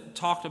could have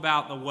talked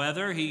about the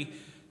weather. He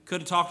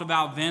could have talked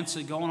about events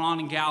going on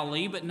in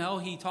Galilee, but no,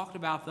 he talked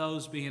about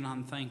those being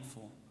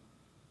unthankful.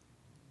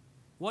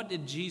 What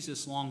did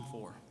Jesus long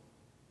for?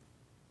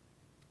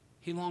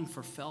 He longed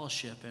for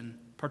fellowship and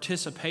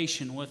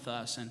participation with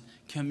us and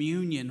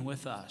communion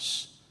with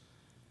us.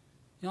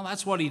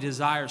 That's what he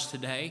desires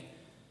today.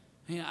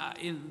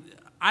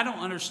 I don't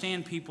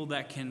understand people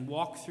that can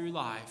walk through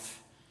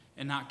life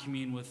and not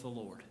commune with the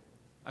Lord.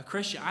 A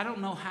Christian, I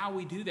don't know how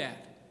we do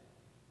that.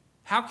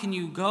 How can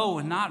you go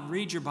and not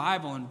read your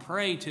Bible and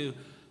pray to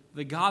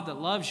the God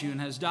that loves you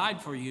and has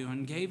died for you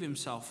and gave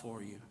himself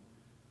for you?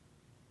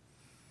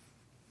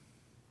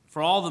 For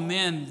all the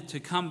men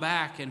to come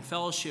back and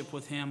fellowship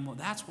with him, well,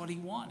 that's what he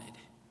wanted.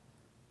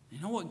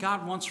 You know what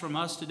God wants from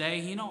us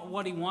today? You know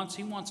what he wants?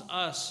 He wants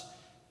us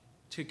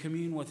to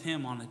commune with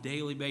him on a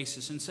daily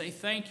basis and say,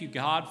 thank you,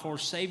 God, for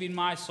saving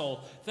my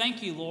soul.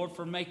 Thank you, Lord,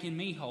 for making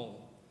me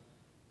whole.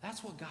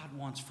 That's what God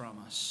wants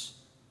from us.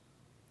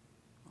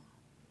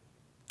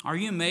 Are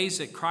you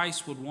amazed that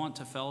Christ would want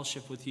to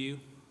fellowship with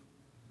you?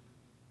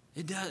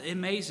 It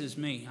amazes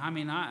me.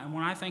 When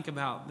I think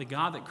about the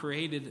God that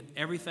created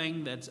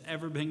everything that's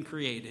ever been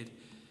created,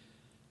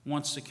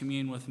 wants to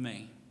commune with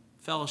me,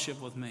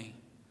 fellowship with me.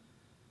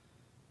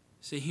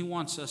 See, he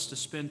wants us to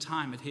spend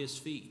time at his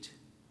feet.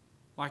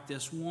 Like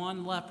this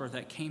one leper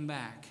that came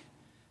back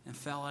and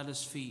fell at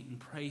his feet and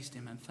praised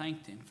him and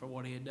thanked him for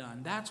what he had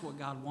done. That's what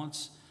God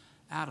wants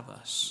out of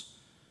us.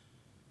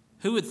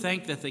 Who would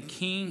think that a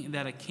king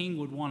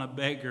would want a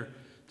beggar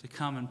to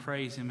come and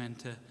praise him and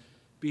to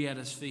be at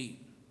his feet?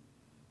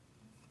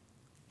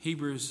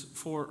 Hebrews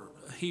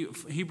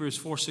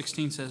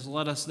 4:16 says,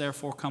 "Let us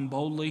therefore come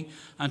boldly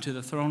unto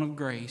the throne of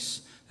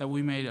grace, that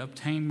we may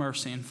obtain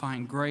mercy and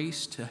find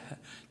grace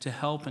to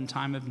help in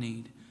time of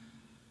need."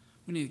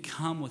 We need to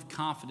come with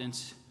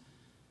confidence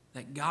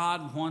that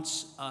God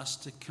wants us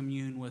to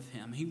commune with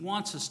him. He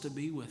wants us to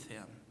be with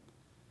him.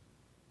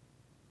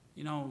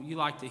 You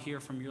like to hear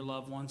from your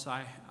loved ones.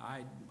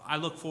 I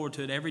look forward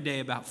to it every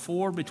day.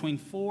 Between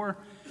 4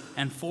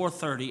 and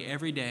 4:30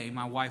 every day,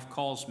 my wife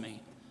calls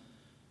me.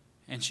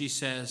 And she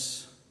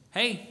says,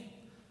 "Hey,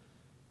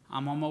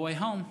 I'm on my way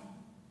home."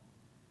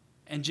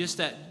 And just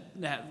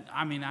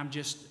I'm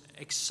just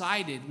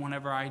excited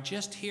whenever I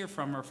just hear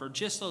from her for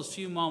just those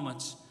few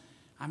moments.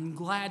 I'm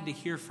glad to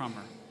hear from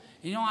her.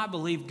 I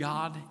believe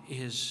God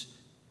is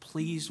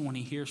pleased when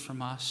he hears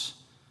from us,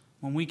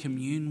 when we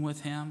commune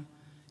with him.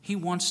 He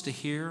wants to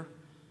hear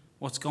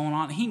what's going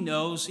on. He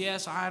knows.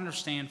 Yes, I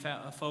understand,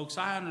 folks.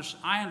 I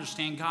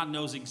understand God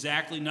knows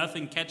exactly.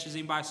 Nothing catches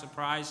him by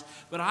surprise.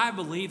 But I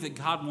believe that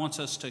God wants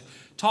us to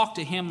talk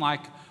to him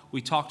like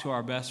we talk to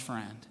our best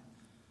friend.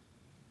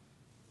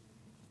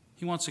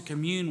 He wants to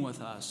commune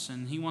with us,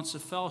 and he wants to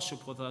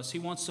fellowship with us. He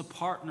wants to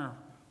partner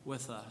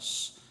with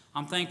us.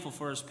 I'm thankful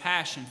for his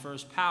passion, for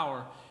his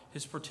power,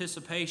 his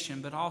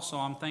participation, but also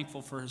I'm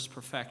thankful for his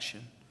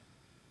perfection.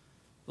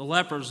 The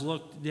lepers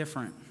looked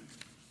different.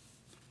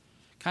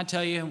 Can I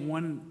tell you,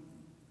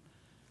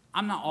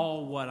 I'm not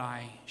all what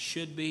I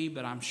should be,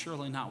 but I'm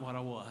surely not what I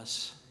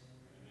was.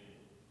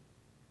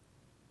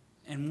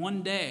 And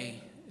one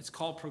day, it's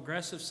called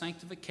progressive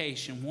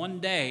sanctification. One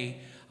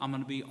day, I'm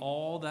going to be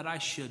all that I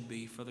should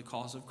be for the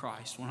cause of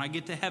Christ. When I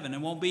get to heaven,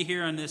 it won't be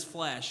here in this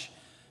flesh,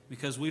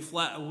 because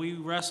we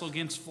wrestle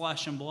against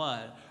flesh and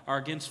blood, or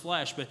against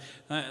flesh. But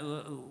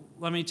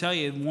let me tell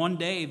you, one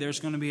day there's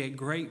going to be a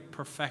great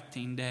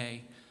perfecting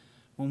day.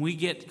 When we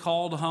get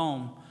called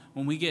home,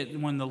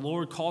 when the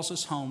Lord calls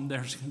us home,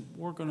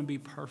 we're going to be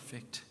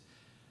perfect.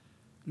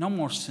 No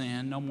more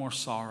sin, no more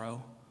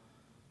sorrow.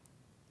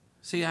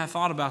 See, I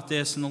thought about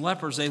this, and the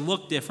lepers, they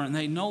looked different.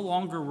 They no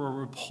longer were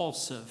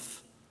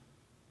repulsive.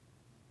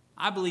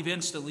 I believe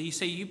instantly. You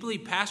say, you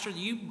believe, Pastor,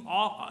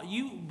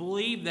 you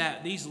believe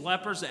that these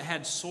lepers that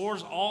had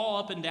sores all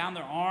up and down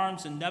their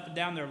arms and up and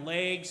down their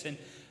legs, and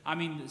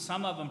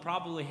some of them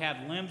probably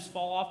had limbs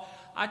fall off.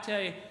 I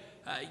tell you,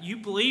 you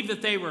believe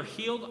that they were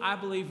healed? I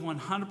believe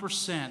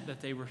 100%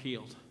 that they were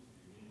healed.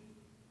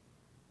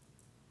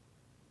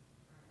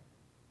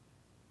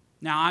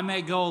 Now, I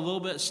may go a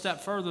little bit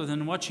step further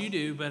than what you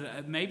do,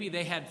 but maybe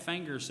they had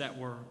fingers that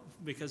were,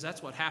 because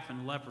that's what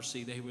happened in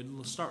leprosy. They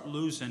would start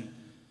losing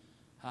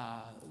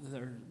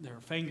their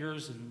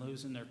fingers and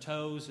losing their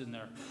toes and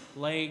their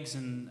legs,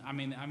 and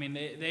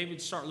they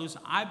would start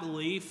losing. I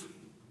believe,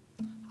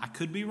 I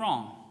could be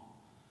wrong,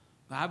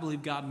 but I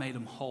believe God made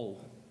them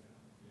whole.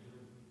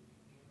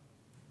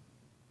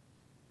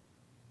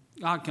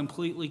 God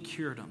completely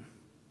cured them.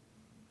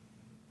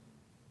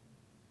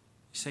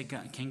 You say,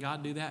 can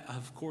God do that?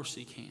 Of course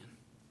he can.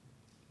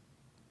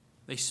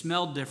 They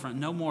smelled different.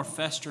 No more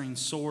festering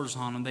sores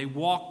on them. They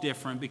walked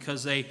different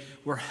because they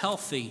were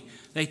healthy.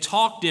 They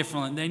talked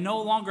differently. They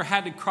no longer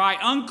had to cry,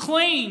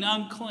 "Unclean,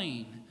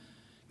 unclean."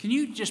 Can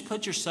you just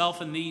put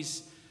yourself in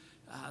these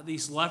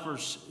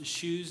lepers'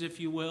 shoes, if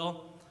you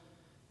will?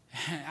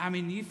 I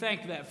mean, you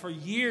think that for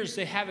years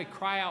they have it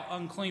cry out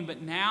unclean,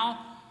 but now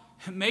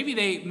maybe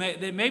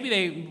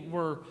they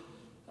were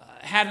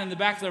had in the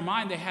back of their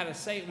mind they had to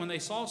say it when they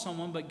saw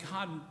someone, but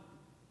God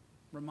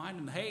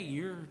reminded them, hey,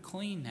 you're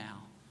clean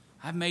now.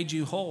 I've made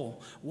you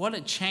whole. What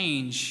a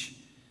change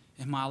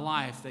in my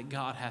life that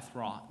God hath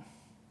wrought.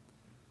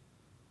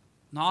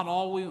 Not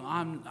all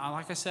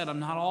like I said, I'm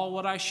not all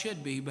what I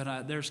should be,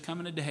 but there's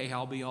coming a day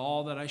I'll be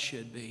all that I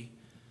should be.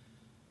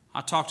 I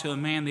talked to a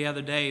man the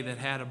other day that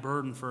had a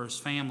burden for his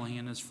family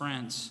and his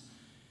friends.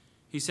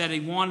 He said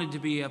he wanted to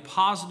be a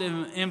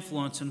positive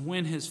influence and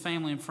win his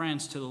family and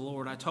friends to the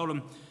Lord. I told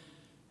him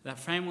that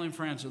family and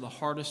friends are the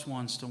hardest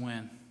ones to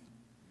win.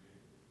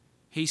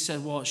 He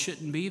said, well, it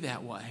shouldn't be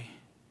that way.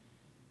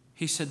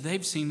 He said,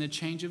 they've seen the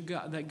change of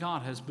God that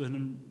God has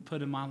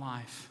put in my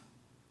life.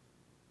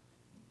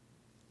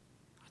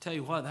 I tell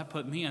you what, that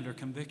put me under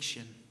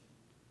conviction.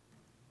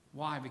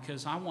 Why?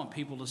 Because I want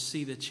people to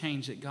see the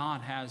change that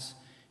God has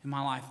in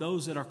my life.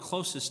 Those that are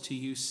closest to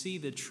you see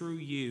the true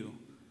you.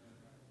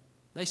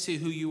 They see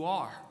who you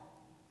are.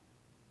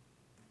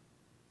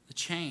 The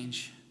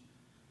change.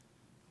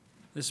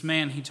 This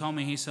man, he told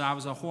me, he said, I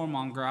was a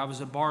whoremonger, I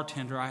was a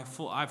bartender, I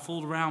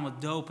fooled around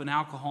with dope and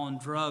alcohol and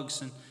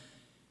drugs. And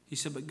he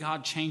said, but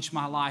God changed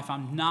my life.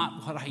 I'm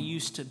not what I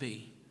used to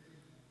be.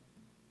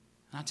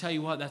 And I tell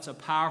you what, that's a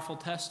powerful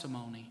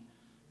testimony.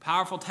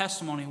 Powerful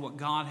testimony of what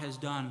God has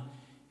done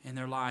in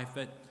their life.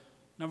 But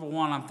number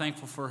one, I'm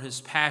thankful for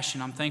his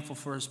passion. I'm thankful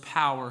for his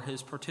power,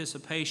 his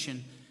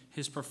participation,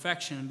 his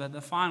perfection. But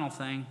the final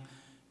thing,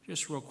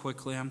 just real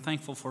quickly, I'm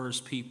thankful for his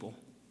people.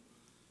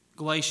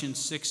 Galatians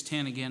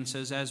 6:10 again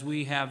says, as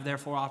we have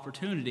therefore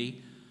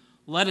opportunity,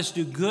 let us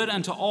do good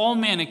unto all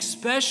men,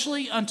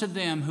 especially unto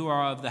them who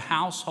are of the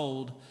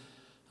household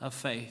of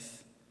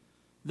faith.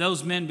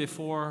 Those men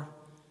before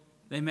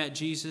they met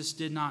Jesus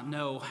did not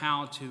know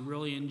how to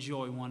really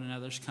enjoy one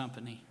another's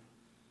company.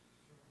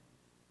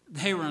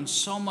 They were in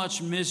so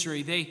much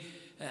misery. They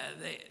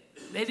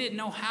didn't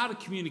know how to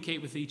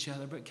communicate with each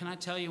other. But can I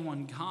tell you,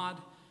 when God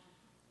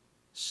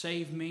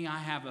saved me, I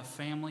have a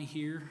family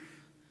here.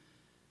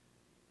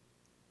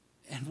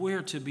 And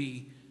we're to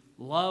be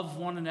love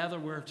one another.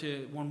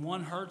 When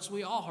one hurts,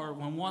 we all hurt.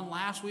 When one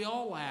laughs, we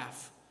all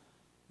laugh.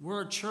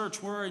 We're a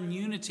church. We're in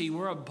unity.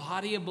 We're a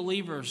body of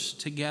believers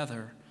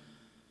together.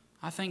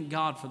 I thank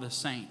God for the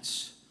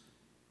saints.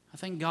 I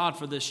thank God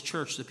for this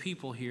church, the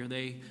people here.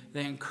 They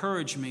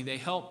encourage me. They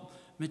help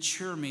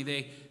mature me.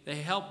 They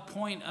help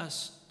point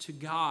us to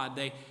God.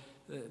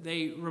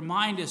 They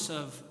remind us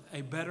of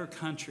a better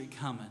country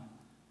coming.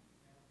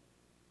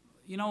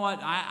 You know what?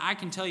 I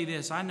can tell you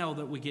this. I know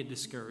that we get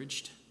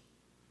discouraged.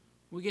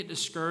 We get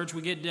discouraged.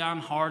 We get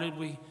downhearted.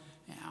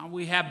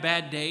 We have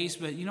bad days.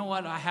 But you know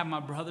what? I have my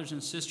brothers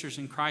and sisters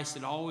in Christ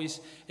that always,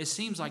 it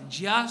seems like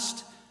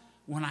just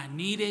when I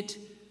need it,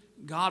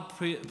 God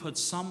puts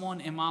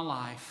someone in my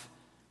life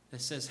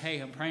that says, hey,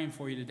 I'm praying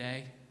for you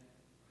today.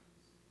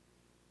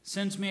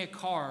 Sends me a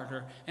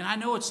card. And I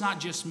know it's not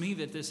just me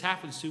that this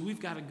happens to. We've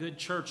got a good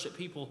church that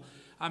people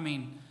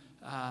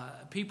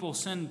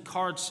send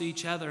cards to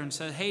each other and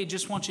say, hey,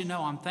 just want you to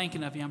know I'm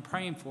thinking of you. I'm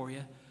praying for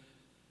you.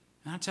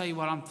 And I tell you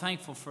what, I'm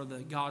thankful for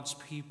God's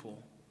people.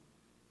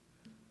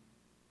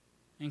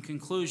 In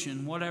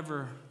conclusion,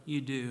 whatever you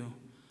do,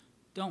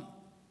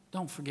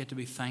 don't forget to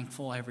be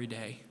thankful every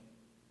day.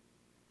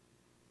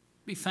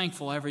 Be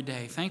thankful every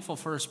day. Thankful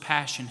for his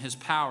passion, his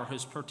power,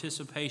 his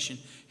participation,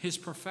 his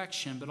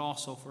perfection, but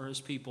also for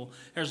his people.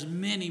 There's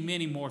many,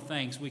 many more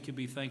things we could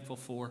be thankful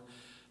for.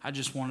 I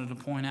just wanted to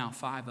point out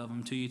 5 of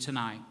them to you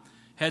tonight.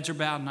 Heads are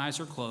bowed and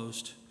eyes are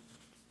closed.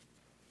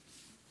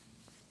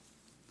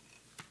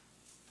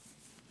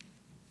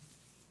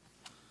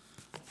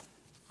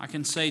 I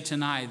can say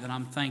tonight that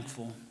I'm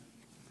thankful.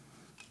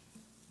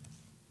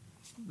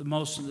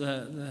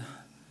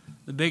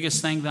 The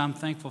biggest thing that I'm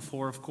thankful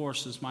for, of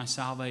course, is my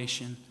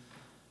salvation.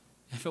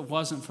 If it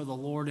wasn't for the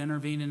Lord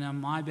intervening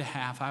on my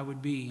behalf, I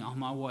would be on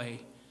my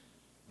way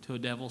to a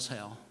devil's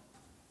hell.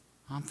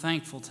 I'm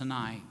thankful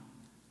tonight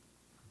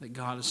that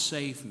God has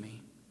saved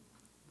me.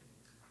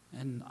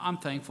 And I'm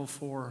thankful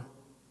for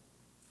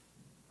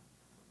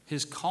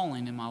his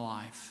calling in my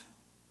life.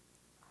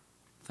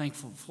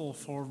 Thankful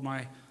for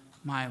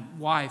my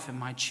wife and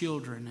my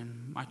children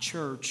and my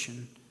church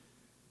and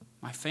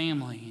my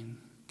family. And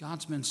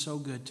God's been so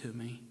good to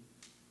me.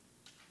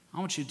 I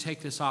want you to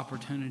take this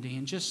opportunity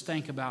and just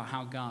think about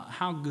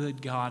how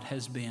good God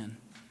has been.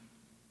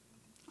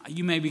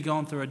 You may be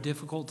going through a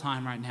difficult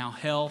time right now.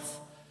 Health,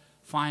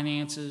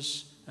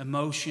 finances,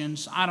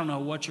 emotions. I don't know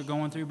what you're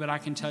going through, but I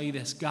can tell you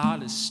this.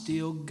 God is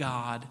still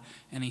God,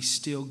 and he's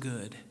still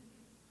good.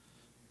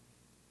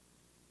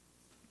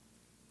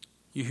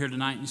 You're here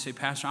tonight and you say,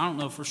 Pastor, I don't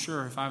know for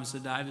sure if I was to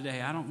die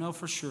today. I don't know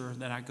for sure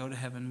that I go to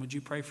heaven. Would you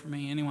pray for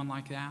me? Anyone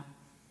like that?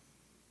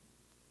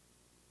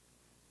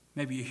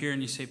 Maybe you're here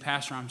and you say,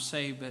 Pastor, I'm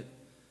saved, but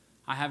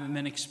I haven't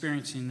been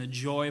experiencing the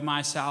joy of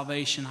my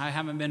salvation. I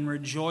haven't been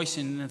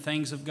rejoicing in the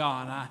things of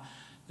God.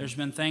 There's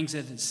been things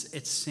that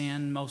it's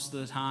sin most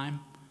of the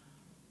time.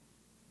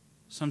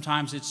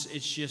 Sometimes it's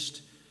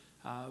just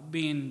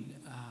being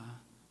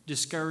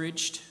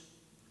discouraged.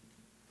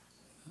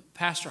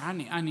 Pastor,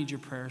 I need your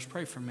prayers.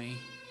 Pray for me.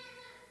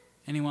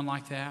 Anyone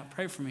like that?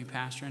 Pray for me,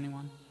 Pastor.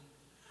 Anyone?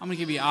 I'm going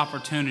to give you an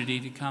opportunity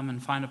to come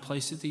and find a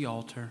place at the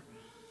altar.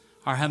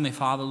 Our Heavenly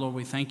Father, Lord,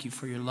 we thank you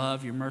for your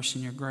love, your mercy,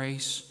 and your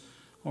grace.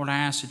 Lord, I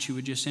ask that you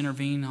would just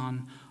intervene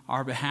on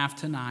our behalf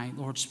tonight.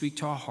 Lord, speak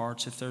to our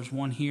hearts. If there's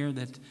one here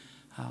that,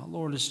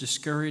 Lord, is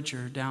discouraged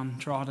or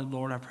downtrodden,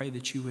 Lord, I pray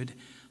that you would,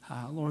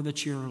 Lord,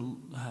 that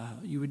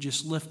you would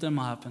just lift them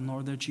up, and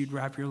Lord, that you'd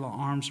wrap your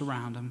arms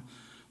around them.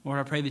 Lord,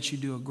 I pray that you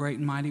do a great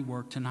and mighty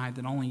work tonight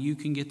that only you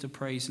can get the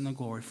praise and the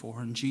glory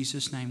for. In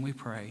Jesus' name we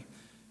pray.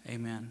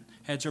 Amen.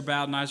 Heads are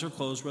bowed and eyes are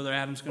closed. Brother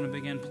Adam's going to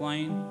begin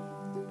playing.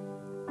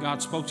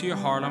 God spoke to your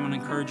heart. I'm going to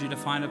encourage you to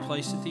find a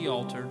place at the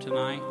altar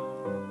tonight.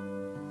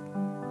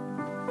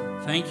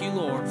 Thank you,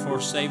 Lord,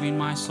 for saving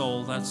my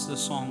soul. That's the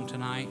song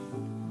tonight.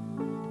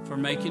 For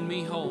making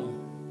me whole.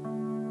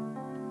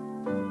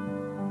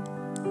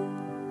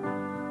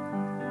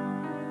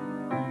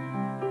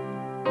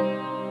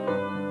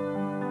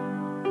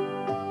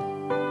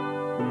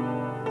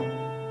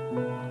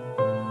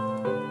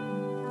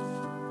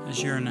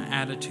 As you're in an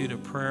attitude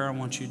of prayer, I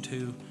want you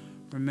to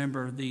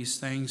remember these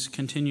things.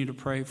 Continue to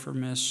pray for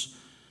Miss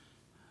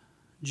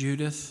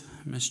Judith.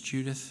 I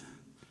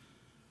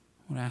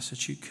would ask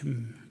that you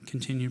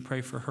continue to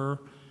pray for her.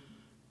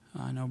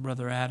 I know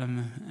Brother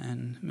Adam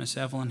and Miss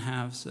Evelyn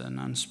have an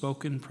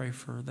unspoken. Pray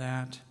for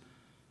that.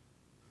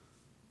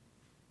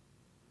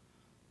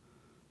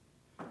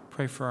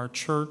 Pray for our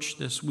church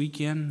this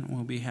weekend.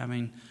 We'll be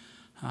having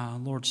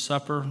Lord's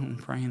Supper and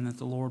praying that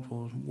the Lord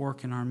will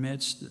work in our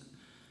midst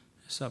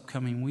this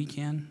upcoming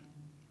weekend.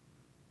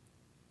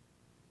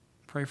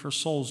 Pray for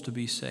souls to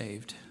be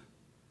saved.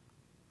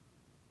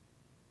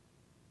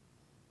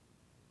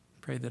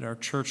 Pray that our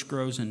church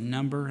grows in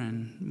number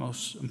and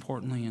most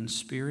importantly in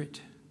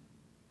spirit.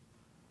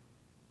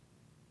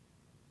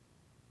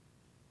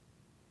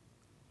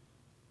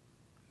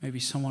 Maybe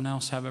someone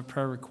else have a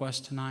prayer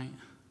request tonight.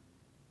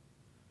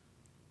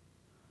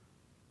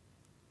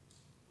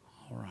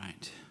 All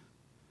right.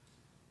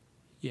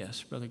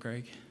 Yes, Brother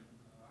Greg.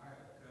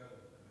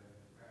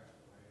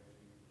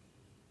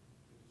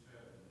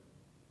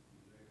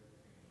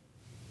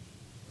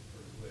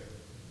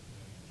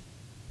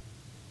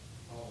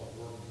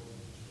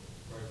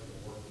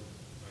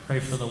 Pray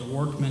for the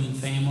Workman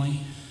family.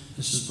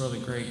 This is Brother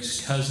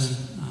Greg's cousin.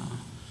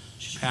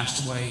 She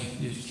passed away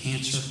due to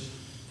cancer.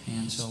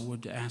 And so I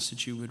would ask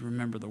that you would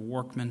remember the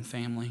Workman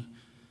family.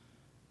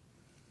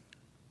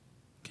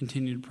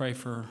 Continue to pray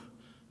for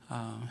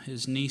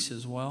his niece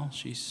as well.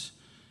 She's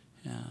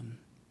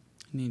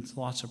needs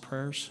lots of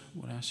prayers. I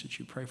would ask that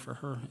you pray for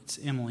her. It's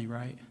Emily,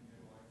 right?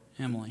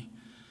 Emily.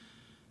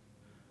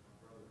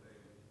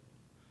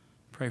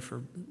 Pray for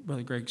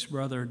Brother Greg's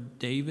brother,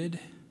 David.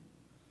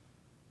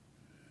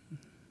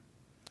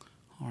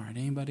 All right,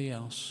 anybody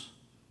else?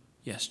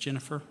 Yes,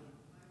 Jennifer. My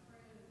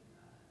friend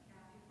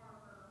Kathy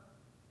Parker,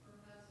 her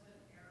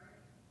husband Eric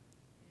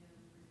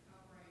is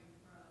recovering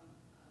from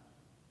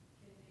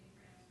kidney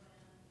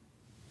transplant.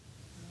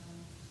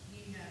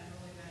 He had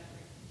really bad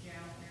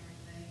gout and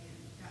everything, and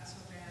got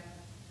so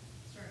bad,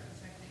 started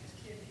affecting his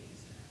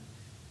kidneys.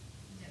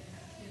 He had to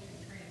have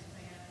kidney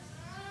transplants.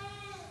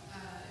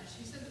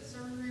 She said the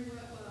surgery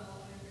went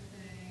well and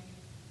everything.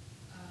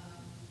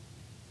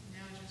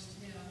 Now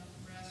just him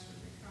rest and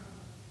recover.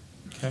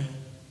 Okay.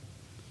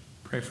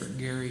 Pray for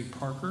Gary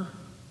Parker.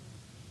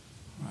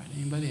 All right,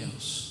 anybody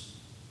else?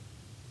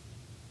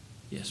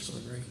 Yes,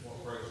 Brother Greg. Well,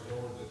 praise the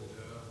Lord that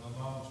my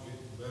mom's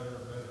getting better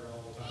and better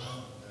all the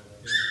time. And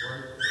getting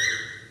great.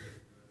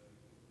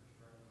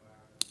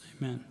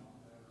 Amen.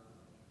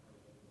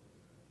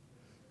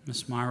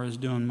 Miss Myra is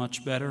doing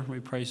much better. We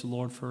praise the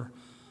Lord for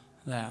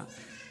that.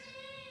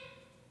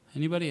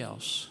 Anybody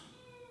else?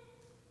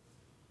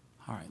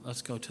 All right,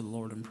 let's go to the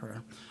Lord in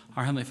prayer.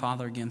 Our Heavenly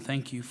Father, again,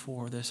 thank you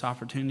for this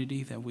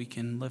opportunity that we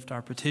can lift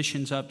our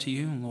petitions up to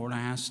you. And Lord, I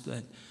ask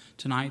that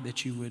tonight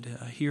that you would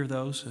hear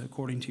those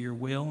according to your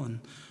will,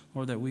 and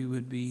Lord, that we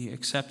would be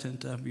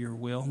acceptant of your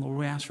will. Lord,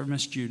 we ask for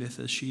Miss Judith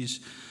as she's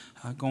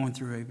going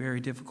through a very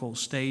difficult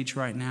stage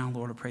right now.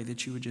 Lord, I pray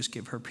that you would just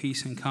give her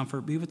peace and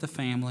comfort. Be with the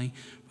family,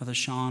 Brother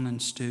Sean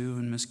and Stu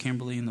and Miss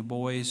Kimberly and the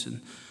boys.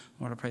 And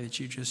Lord, I pray that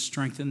you just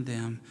strengthen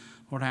them.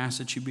 Lord, I ask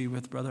that you be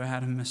with Brother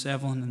Adam and Miss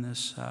Evelyn in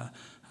this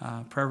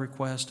prayer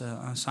request,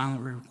 a silent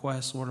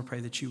request. Lord, I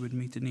pray that you would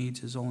meet the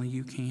needs as only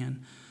you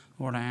can.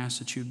 Lord, I ask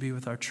that you would be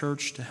with our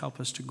church to help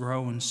us to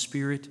grow in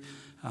spirit,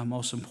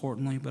 most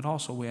importantly, but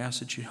also we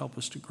ask that you help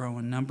us to grow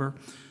in number.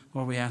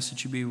 Lord, we ask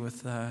that you be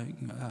with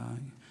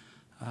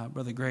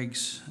Brother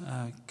Greg's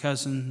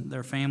cousin,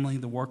 their family,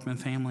 the Workman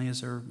family,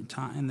 as they're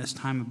in this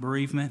time of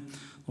bereavement.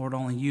 Lord,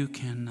 only you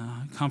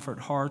can comfort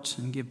hearts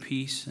and give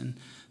peace and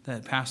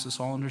that passes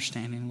all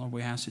understanding. Lord,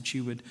 we ask that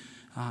you would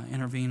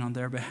intervene on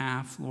their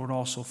behalf. Lord,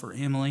 also for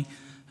Emily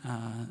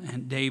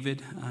and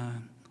David.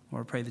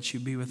 Lord, I pray that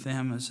you be with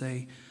them as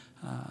they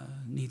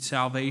need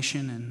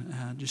salvation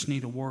and just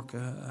need a work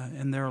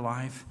in their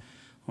life.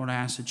 Lord, I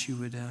ask that you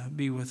would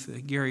be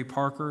with Gary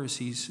Parker as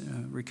he's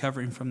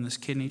recovering from this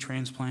kidney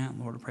transplant.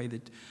 Lord, I pray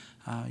that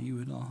you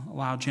would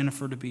allow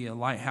Jennifer to be a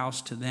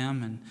lighthouse to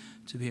them and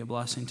to be a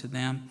blessing to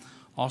them.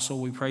 Also,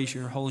 we praise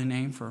your holy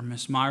name for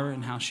Miss Myra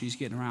and how she's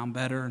getting around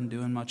better and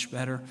doing much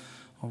better.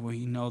 Lord,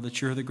 we know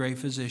that you're the great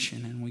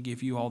physician, and we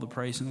give you all the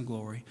praise and the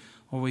glory.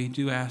 Lord, we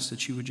do ask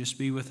that you would just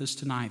be with us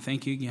tonight.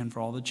 Thank you again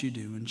for all that you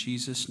do. In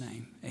Jesus'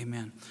 name,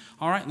 amen.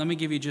 All right, let me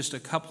give you just a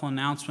couple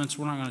announcements.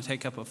 We're not going to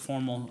take up a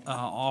formal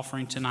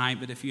offering tonight,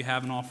 but if you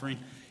have an offering,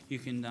 you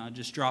can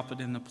just drop it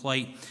in the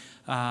plate.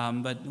 But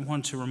I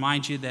want to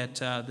remind you that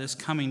this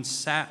coming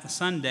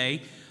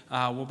Sunday,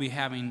 we'll be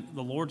having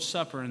the Lord's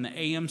Supper in the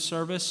AM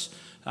service.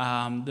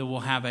 That we'll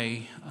have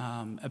a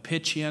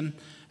pitch-in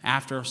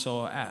after,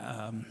 so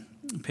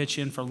pitch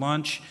in for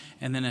lunch,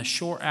 and then a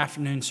short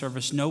afternoon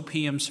service, no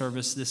PM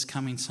service this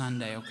coming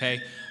Sunday,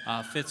 okay?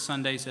 Fifth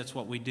Sundays, that's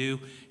what we do,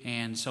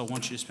 and so I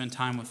want you to spend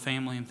time with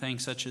family and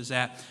things such as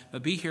that.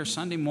 But be here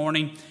Sunday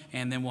morning,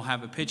 and then we'll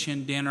have a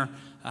pitch-in dinner,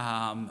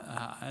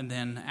 and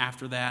then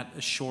after that,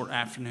 a short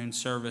afternoon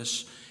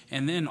service.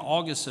 And then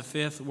August the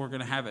 5th, we're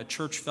going to have a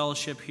church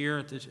fellowship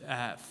here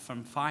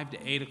from 5 to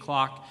 8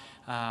 o'clock.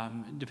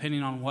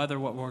 Depending on weather,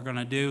 what we're going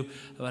to do.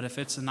 But if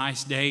it's a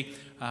nice day,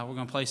 we're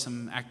going to play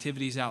some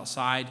activities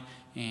outside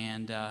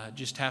and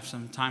just have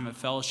some time of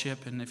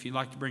fellowship. And if you'd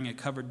like to bring a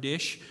covered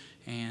dish,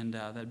 and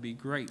that'd be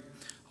great.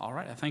 All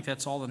right, I think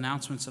that's all the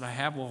announcements that I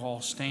have. We'll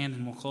all stand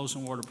and we'll close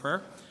in a word of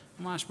prayer.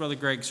 I'm going to ask Brother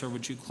Greg, sir,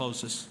 would you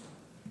close us?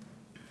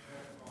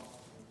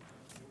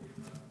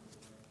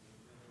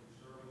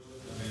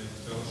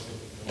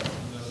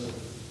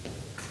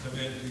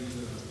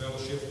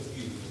 Fellowship with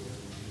you, Lord.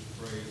 We just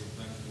praise and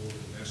thank you, Lord,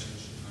 for the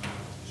message.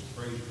 Just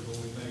praise your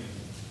holy name.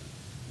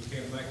 We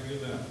can't thank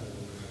you enough,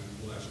 Lord, for how you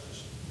blessed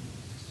us.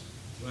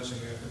 Blessing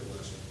after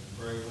blessing.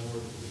 Pray,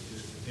 Lord, that we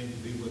just continue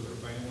to be with our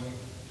family,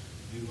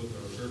 be with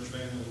our church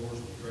family, Lord,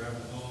 as we travel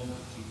home,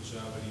 keep us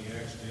out of any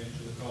accidents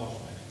or the cause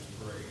of any.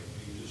 We pray.